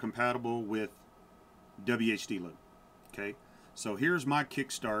that are compatible with WHDload. Okay, so here's my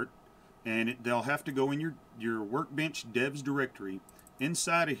Kickstart, and they'll have to go in your Workbench devs directory.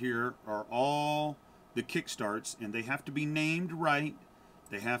 Inside of here are all the Kickstarts, and they have to be named right.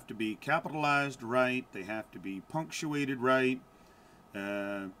 They have to be capitalized right. They have to be punctuated right.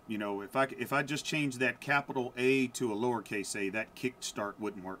 If I just change that capital A to a lowercase a, that Kickstart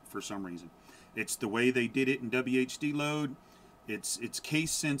wouldn't work for some reason. It's the way they did it in WHDload. It's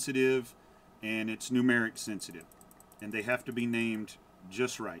case sensitive and it's numeric sensitive, and they have to be named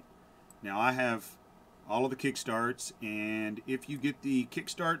just right. Now I have all of the Kickstarts, and if you get the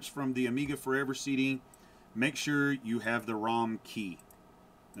Kickstarts from the Amiga Forever CD, make sure you have the ROM key.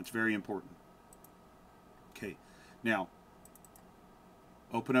 That's very important. Okay, now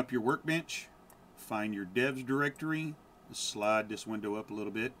open up your Workbench, find your devs directory, slide this window up a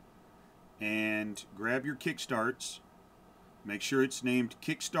little bit, and grab your Kickstarts. Make sure it's named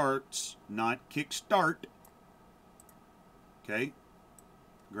Kickstarts, not Kickstart. Okay,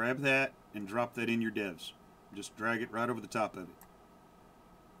 grab that and drop that in your devs. Just drag it right over the top of it.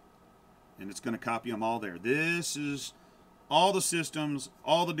 And it's going to copy them all there. This is all the systems,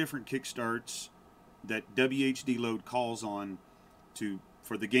 all the different Kickstarts that WHDload calls on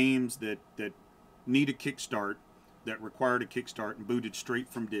for the games that need a Kickstart, that required a Kickstart and booted straight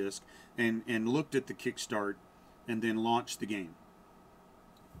from disk, and looked at the Kickstart and then launched the game.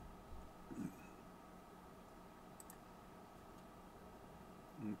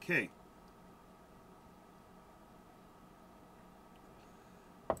 Okay.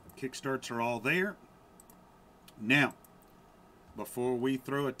 Kickstarts are all there. Now, before we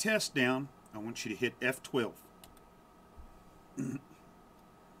throw a test down, I want you to hit F12.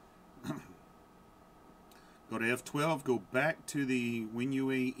 Go to F12, go back to the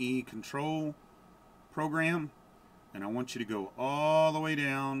WinUAE control program, and I want you to go all the way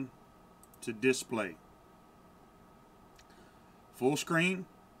down to display. Full screen,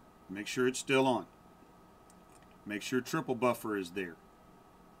 make sure it's still on. Make sure triple buffer is there.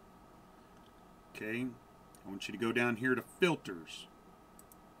 Okay, I want you to go down here to filters.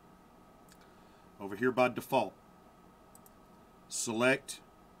 Over here by default, select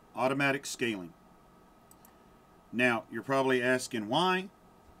automatic scaling. Now, you're probably asking why.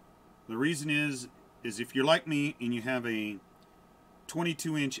 The reason is if you're like me and you have a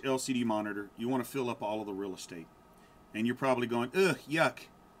 22-inch LCD monitor, you want to fill up all of the real estate. And you're probably going, ugh, yuck.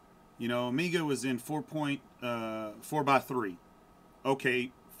 You know, Amiga was in 4.4 x 3.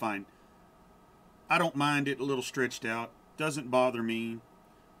 Okay, fine. I don't mind it a little stretched out. Doesn't bother me.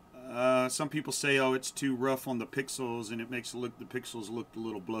 Some people say, oh, it's too rough on the pixels and it makes the pixels look a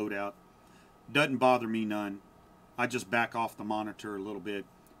little blowed out. Doesn't bother me none. I just back off the monitor a little bit.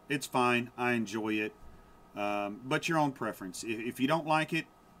 It's fine. I enjoy it. But your own preference. If you don't like it,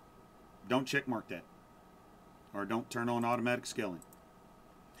 don't check mark that. Or don't turn on automatic scaling.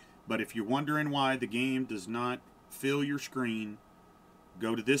 But if you're wondering why the game does not fill your screen,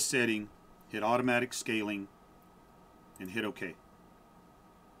 go to this setting, hit automatic scaling, and hit OK.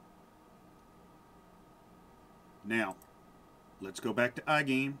 Now, let's go back to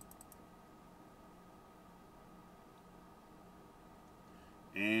iGame.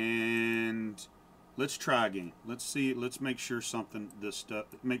 And let's try again. Let's see, let's make sure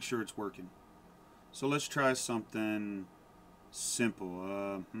make sure it's working. So let's try something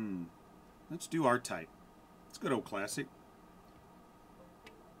simple. Let's do R-Type. It's a good old classic.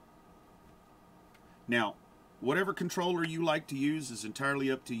 Now, whatever controller you like to use is entirely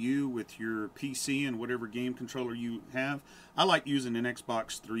up to you with your PC and whatever game controller you have. I like using an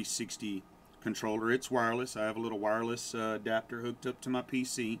Xbox 360 controller. It's wireless. I have a little wireless adapter hooked up to my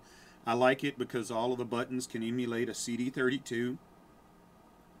PC. I like it because all of the buttons can emulate a CD32.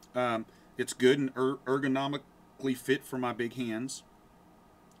 It's good and ergonomically fit for my big hands.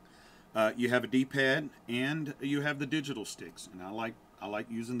 You have a D-pad and you have the digital sticks, and I like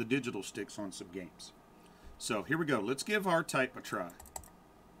using the digital sticks on some games. So here we go. Let's give R-Type a try.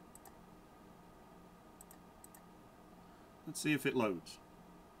 Let's see if it loads.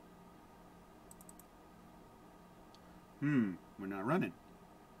 We're not running.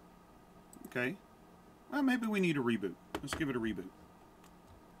 Okay. Well, maybe we need a reboot. Let's give it a reboot.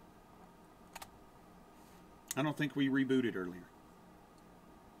 I don't think we rebooted earlier.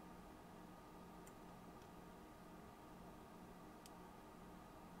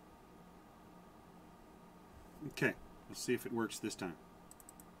 Okay, let's see if it works this time.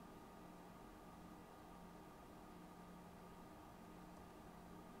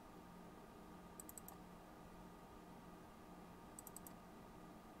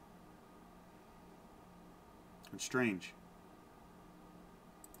 It's strange.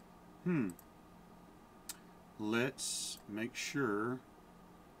 Let's make sure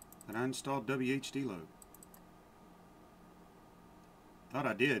that I installed WHDload. Thought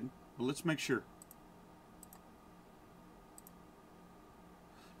I did, but let's make sure.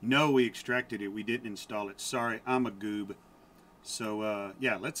 No, we extracted it. We didn't install it. Sorry, I'm a goob. So,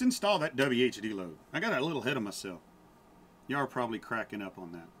 yeah, let's install that WHDload. I got a little ahead of myself. Y'all are probably cracking up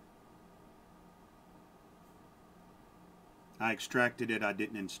on that. I extracted it. I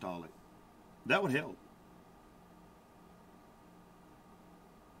didn't install it. That would help.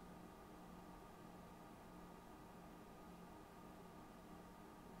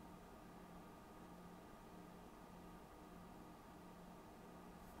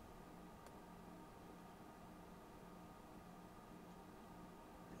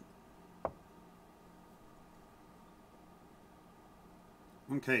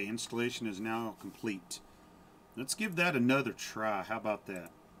 Okay, installation is now complete. Let's give that another try. How about that?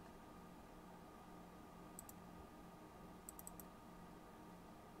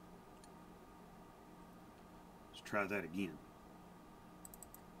 Let's try that again.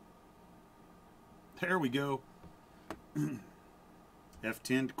 There we go.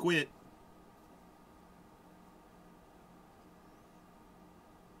 F10 to quit.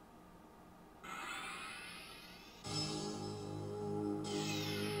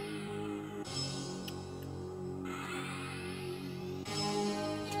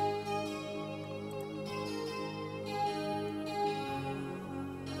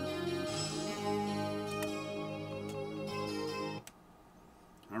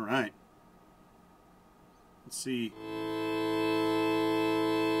 All right. Let's see.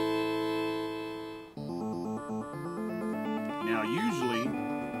 Now, usually,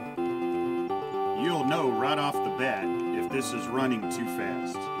 you'll know right off the bat if this is running too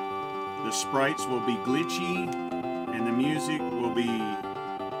fast. The sprites will be glitchy, and the music will be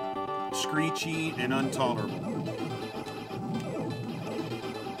screechy and intolerable.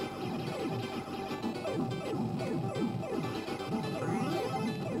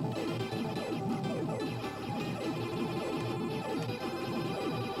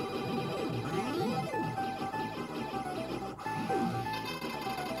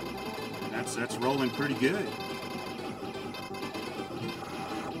 That's rolling pretty good.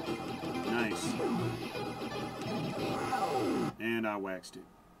 Nice. And I waxed it.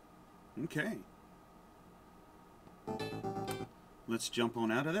 Okay. Let's jump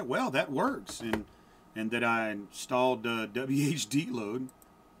on out of that. Well, that works. And that I installed WHDload.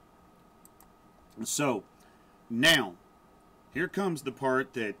 So, now, here comes the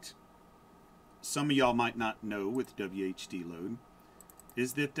part that some of y'all might not know with WHDload.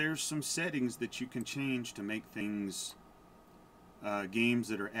 Is that there's some settings that you can change to make things, games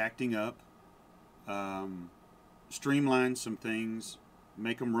that are acting up, streamline some things,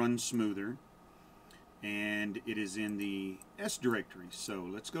 make them run smoother, and it is in the S directory. So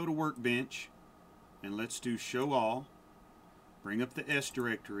let's go to Workbench, and let's do Show All, bring up the S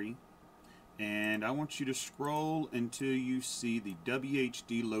directory, and I want you to scroll until you see the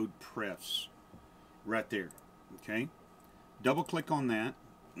WHDload prefs right there, okay? Double click on that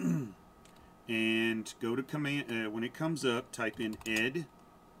and go to command. When it comes up, type in ed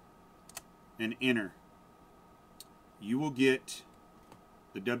and enter. You will get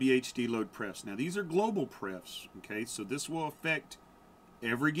the WHDload prefs. Now these are global prefs, okay? So this will affect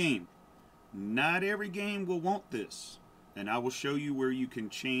every game. Not every game will want this, and I will show you where you can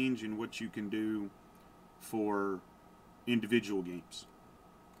change and what you can do for individual games.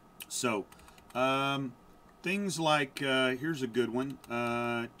 So things like here's a good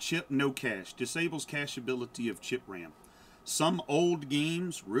one, chip no cache disables cacheability of chip RAM. Some old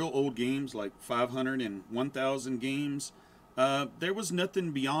games, real old games like 500 and 1000 games, there was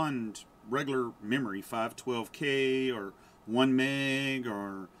nothing beyond regular memory, 512K or 1 meg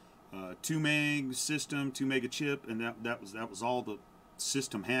or 2 meg system, 2 mega chip, and that was all the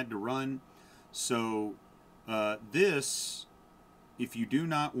system had to run. So this, if you do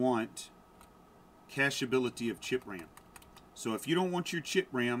not want cacheability of chip RAM, so if you don't want your chip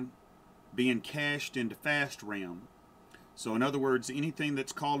RAM being cached into fast RAM, so in other words, anything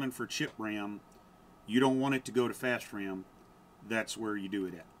that's calling for chip RAM, you don't want it to go to fast RAM, that's where you do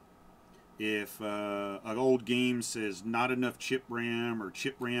it at. If an old game says not enough chip RAM or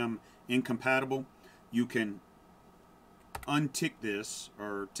chip RAM incompatible, you can untick this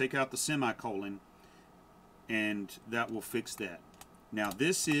or take out the semicolon, and that will fix that. Now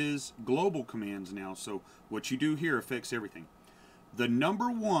this is global commands now, so what you do here affects everything. The number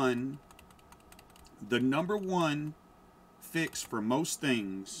one fix for most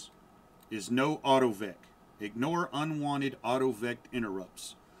things is no autovec. Ignore unwanted autovec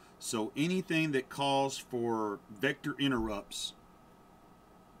interrupts. So anything that calls for vector interrupts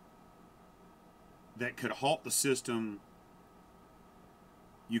that could halt the system,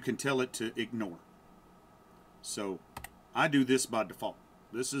 you can tell it to ignore. So I do this by default.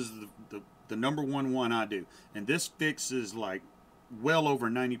 This is the number one I do. And this fixes like well over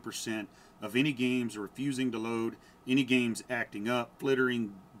 90% of any games refusing to load, any games acting up,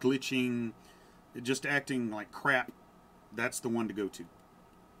 flittering, glitching, just acting like crap. That's the one to go to.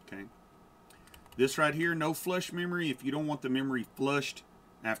 Okay. This right here, no flush memory, if you don't want the memory flushed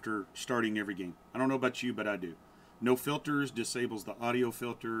after starting every game. I don't know about you, but I do. No filters, disables the audio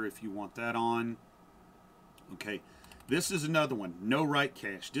filter if you want that on. Okay. This is another one. No write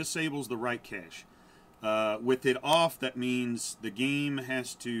cache. Disables the write cache. With it off, that means the game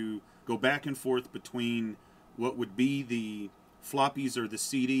has to go back and forth between what would be the floppies or the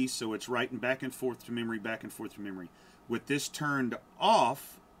CD, so it's writing back and forth to memory, back and forth to memory. With this turned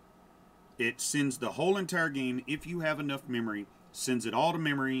off, it sends the whole entire game, if you have enough memory, sends it all to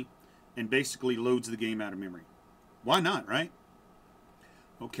memory and basically loads the game out of memory. Why not, right?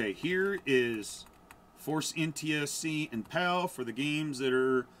 Okay, here is force NTSC and PAL for the games that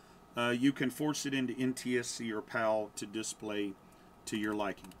are you can force it into NTSC or PAL to display to your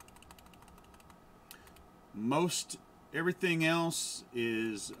liking. Most everything else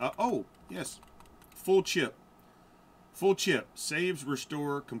is oh yes, full chip. Full chip saves,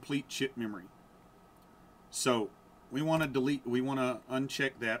 restore, complete chip memory. So we want to delete, we want to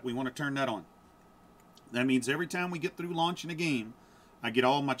uncheck that, we want to turn that on. That means every time we get through launching a game, I get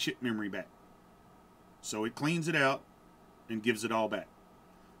all my chip memory back. So it cleans it out and gives it all back.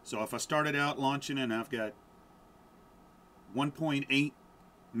 So if I started out launching and I've got 1.8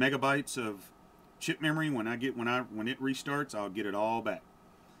 megabytes of chip memory, when it restarts, I'll get it all back.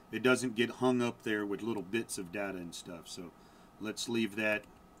 It doesn't get hung up there with little bits of data and stuff. So let's leave that.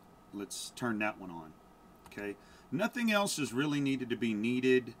 Let's turn that one on. Okay. Nothing else is really needed to be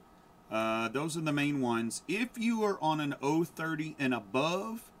needed. Those are the main ones. If you are on an 030 and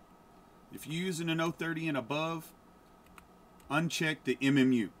above, if you're using an 030 and above, uncheck the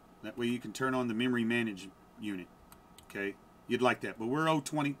MMU. That way you can turn on the memory manage unit. Okay. You'd like that. But we're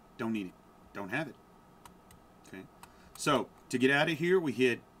 020. Don't need it. Don't have it. Okay. So to get out of here, we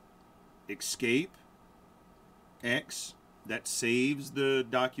hit Escape X. That saves the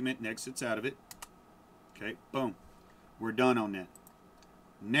document and exits out of it. Okay. Boom. We're done on that.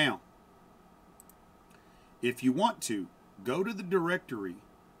 Now, if you want to, go to the directory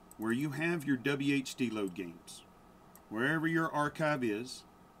where you have your WHDload games. Wherever your archive is.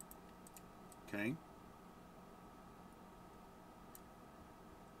 Okay.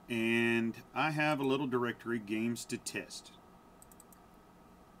 And I have a little directory, games to test.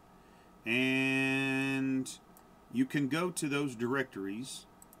 And you can go to those directories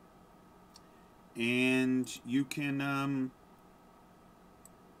and you can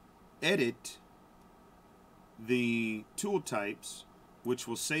edit the tool types, which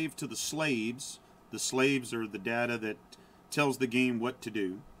will save to the slaves. The slaves are the data that tells the game what to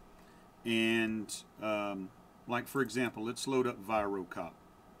do. And like for example, let's load up ViroCop.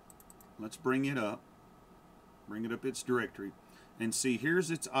 Let's bring it up its directory, and see here's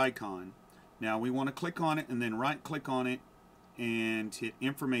its icon. Now we want to click on it and then right click on it and hit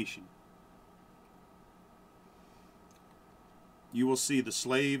information. you will see the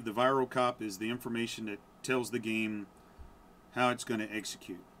slave, the virocop is the information that tells the game how it's going to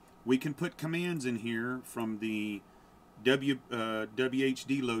execute. We can put commands in here from the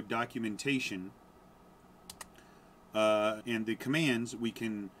WHDload documentation, and the commands we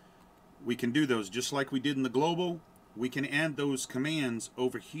can do those just like we did in the global. We can add those commands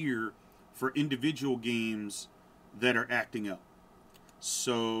over here for individual games that are acting up.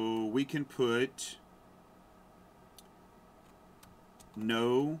 So we can put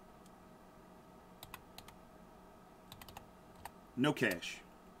no cache.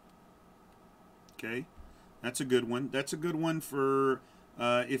 Okay, that's a good one. That's a good one for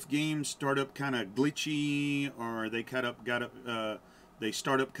if games start up kind of glitchy, or they they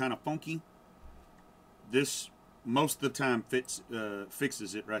start up kind of funky. This most of the time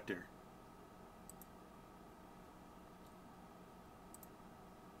fixes it right there.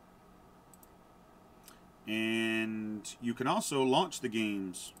 And you can also launch the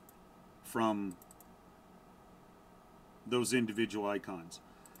games from those individual icons.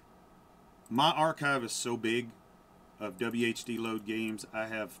 My archive is so big of WHDload games. I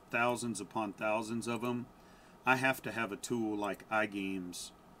have thousands upon thousands of them. I have to have a tool like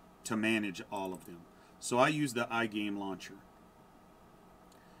iGames to manage all of them. So I use the iGame launcher.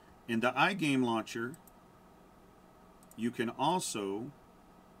 In the iGame launcher, you can also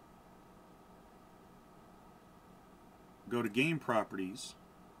go to Game Properties,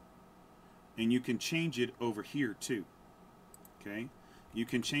 and you can change it over here too. Okay, you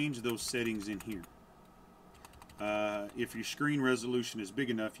can change those settings in here. If your screen resolution is big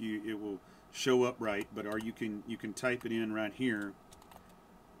enough, it will show up right. But you can type it in right here.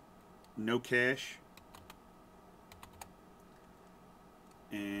 No cache,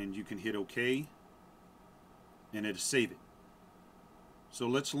 and you can hit OK, and it'll save it. So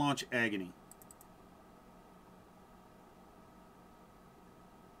let's launch Agony.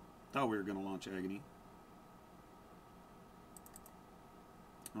 Thought we were going to launch Agony.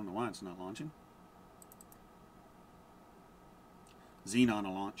 I don't know why it's not launching. Xenon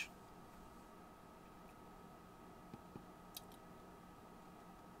will launch.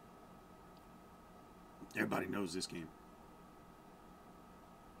 Everybody knows this game.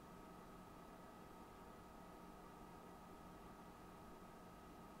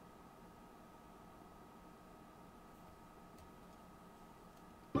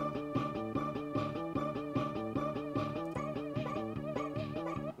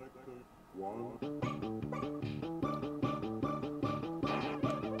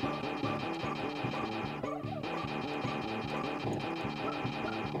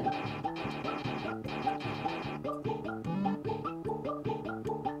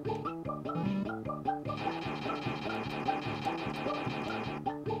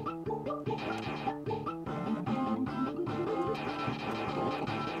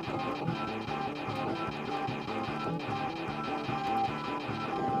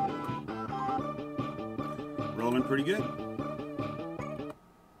 Rolling pretty good.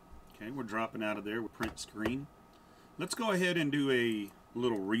 Okay, we're dropping out of there with print screen. Let's go ahead and do a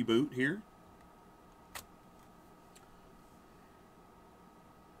little reboot here.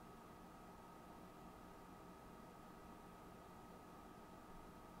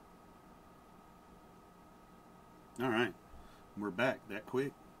 All right, we're back that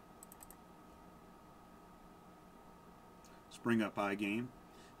quick. Let's bring up iGame.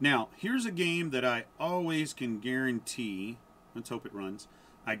 Now, here's a game that I always can guarantee. Let's hope it runs.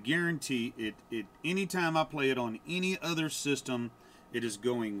 I guarantee it anytime I play it on any other system, it is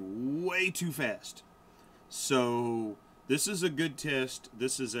going way too fast. So this is a good test.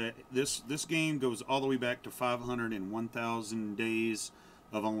 This game goes all the way back to 501,000 days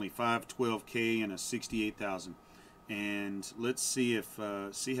of only 512K and a 68,000. And let's see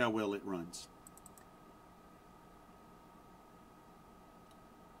see how well it runs.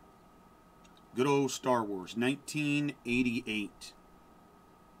 Good old Star Wars, 1988.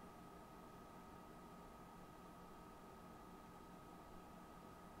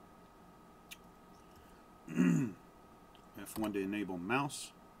 F1 to enable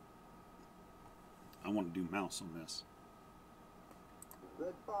mouse. I want to do mouse on this.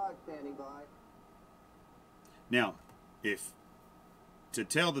 Good fog standing by. Now, to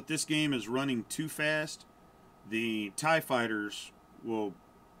tell that this game is running too fast, the TIE fighters will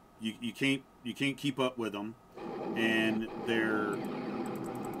you can't keep up with them, and the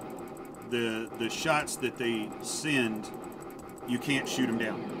shots that they send, you can't shoot them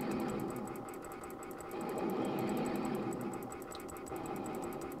down.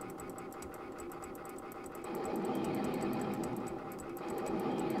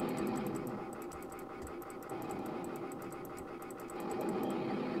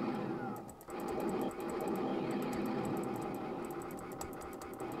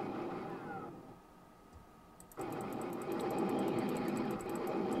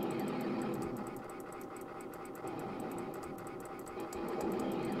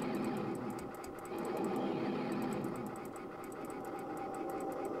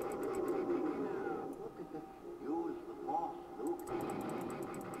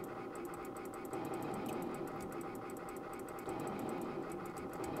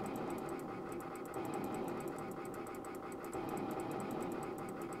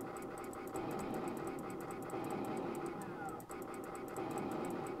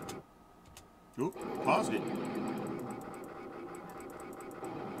 Oh, paused it.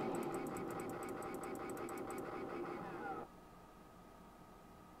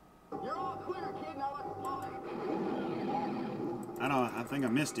 You're all clear, kid. Now let's fly. I think I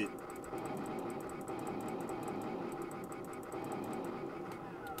missed it.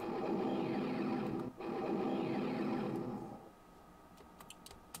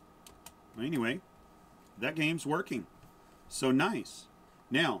 Anyway, that game's working. So nice.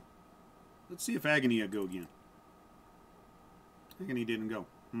 Now, let's see if Agony will go again. Agony didn't go.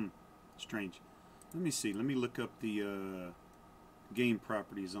 Strange. Let me see. Let me look up the game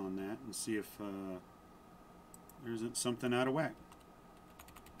properties on that and see if there isn't something out of whack.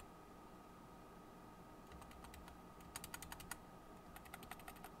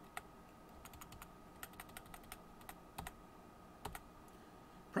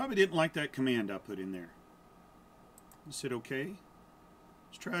 Probably didn't like that command I put in there. Let's hit OK.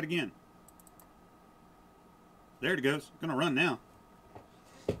 Let's try it again. There it goes. Gonna run now.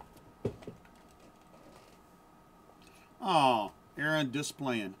 Oh, error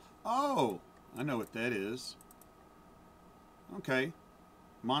displaying. Oh, I know what that is. Okay.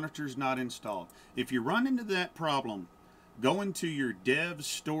 Monitor's not installed. If you run into that problem, go into your dev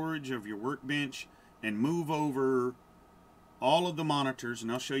storage of your workbench and move over all of the monitors,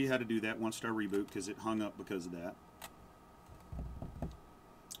 and I'll show you how to do that once I reboot because it hung up because of that.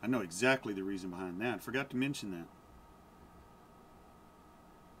 I know exactly the reason behind that. I forgot to mention that.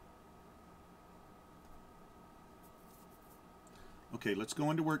 Okay, let's go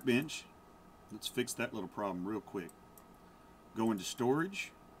into Workbench. Let's fix that little problem real quick. Go into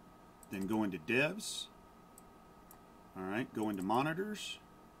Storage, then go into Devs. Alright, go into Monitors,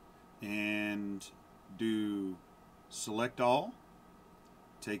 and do Select All.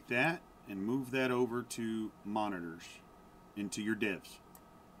 Take that and move that over to Monitors, into your Devs.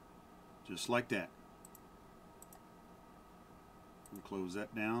 Just like that. And close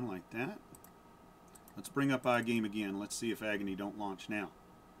that down like that. Let's bring up iGame again. Let's see if Agony don't launch now.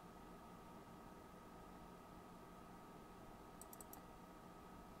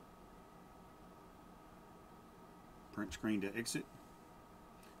 Print screen to exit,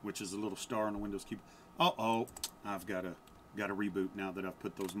 which is a little star on the Windows keyboard. Uh-oh, I've got to reboot now that I've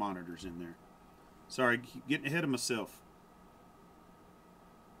put those monitors in there. Sorry, getting ahead of myself.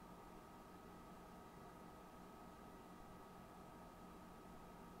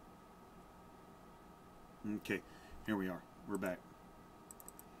 Okay, here we are. We're back.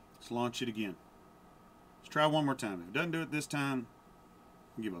 Let's launch it again. Let's try one more time. If it doesn't do it this time,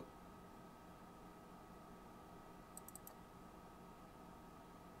 give up.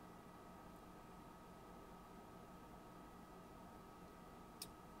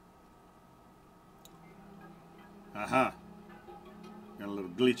 Aha. Got a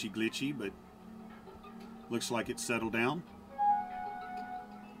little glitchy, but looks like it's settled down.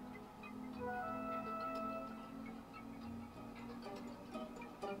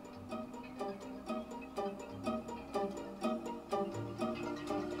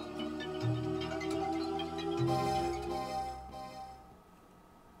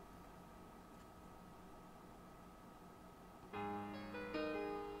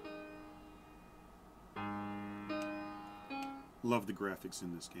 Love the graphics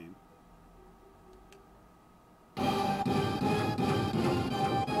in this game.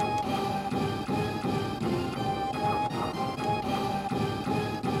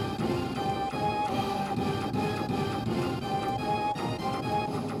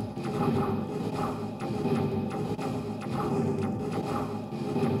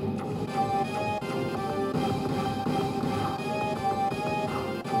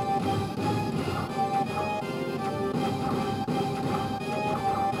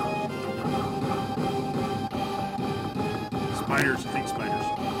 Spiders, hate spiders.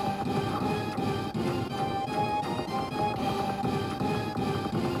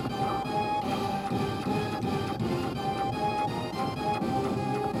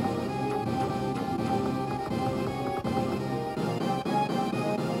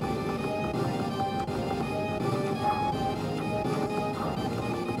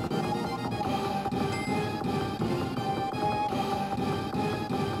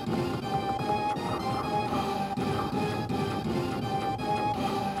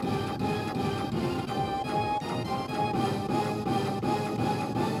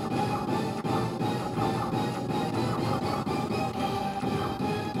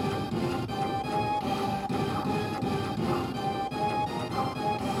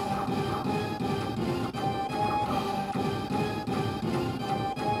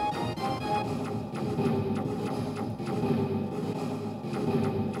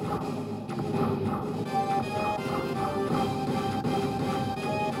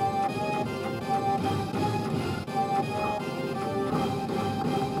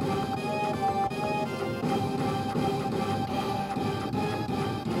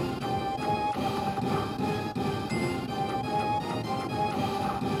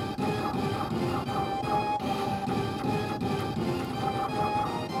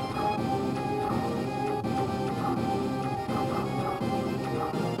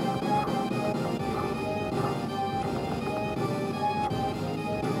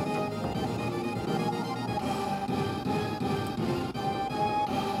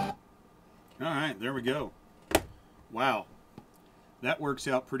 All right, there we go. Wow. That works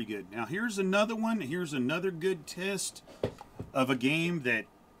out pretty good. Now here's another one. Here's another good test of a game that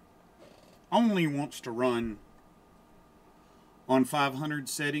only wants to run on 500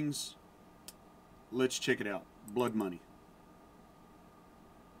 settings. Let's check it out. Blood Money.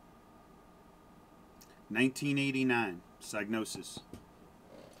 1989. Psygnosis.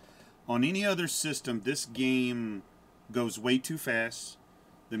 On any other system, this game goes way too fast.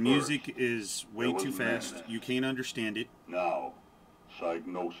 The music is way too fast. You can't understand it. Now,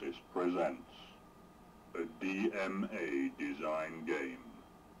 Psygnosis presents a DMA design game.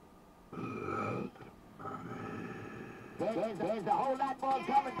 There's a whole lot more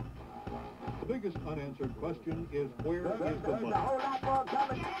coming. The biggest unanswered question is where is the There's a money? whole lot more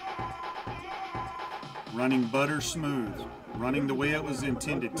coming. Running butter smooth. Running the way it was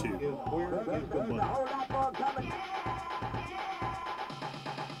intended Is to. where is the There's a money? whole lot more coming.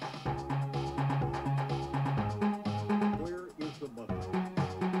 Where is the money?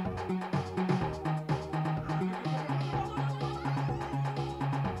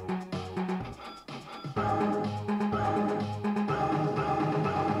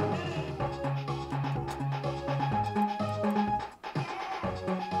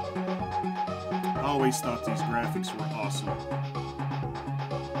 I always thought these graphics were awesome.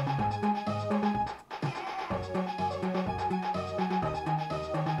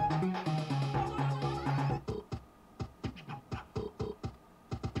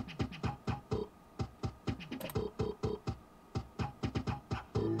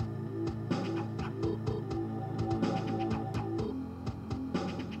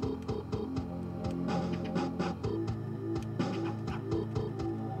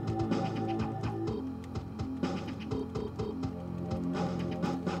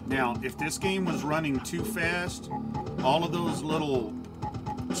 Now, if this game was running too fast, all of those little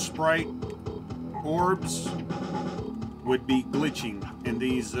sprite orbs would be glitching, and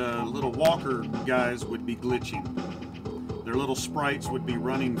these little walker guys would be glitching. Their little sprites would be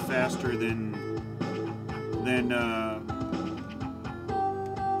running faster than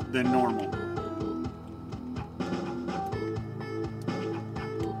normal.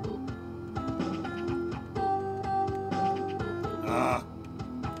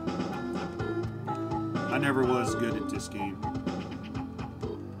 I never was good at this game.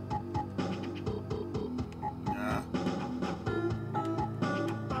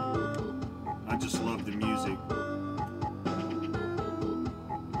 I just love the music.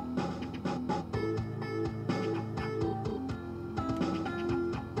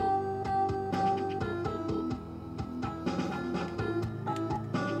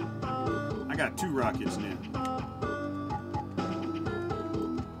 I got 2 rockets now.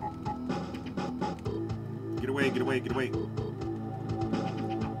 Get away, get away, get away.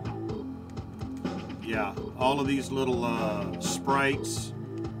 Yeah, all of these little sprites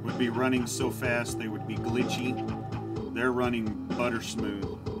would be running so fast they would be glitchy. They're running butter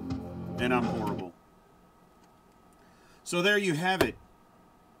smooth, and I'm horrible. So there you have it.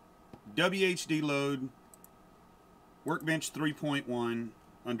 WHDload, Workbench 3.1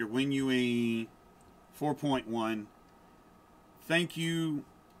 under WinUAE 4.1. Thank you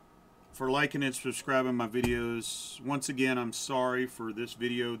for liking and subscribing my videos. Once again, I'm sorry for this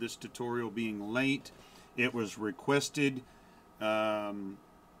tutorial being late. It was requested. Here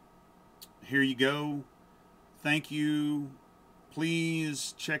you go. Thank you.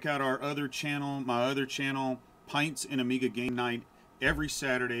 Please check out our other channel, my other channel, Pintz and Amiga Game Night, every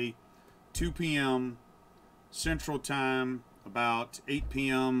Saturday, 2 p.m. Central Time, about 8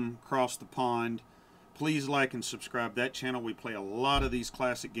 p.m. across the pond. Please like and subscribe that channel. We play a lot of these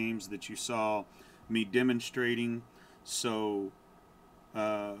classic games that you saw me demonstrating. So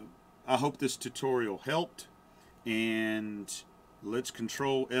I hope this tutorial helped. And let's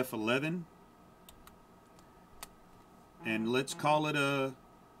control F11. And let's call it a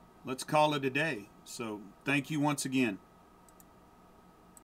day. So thank you once again.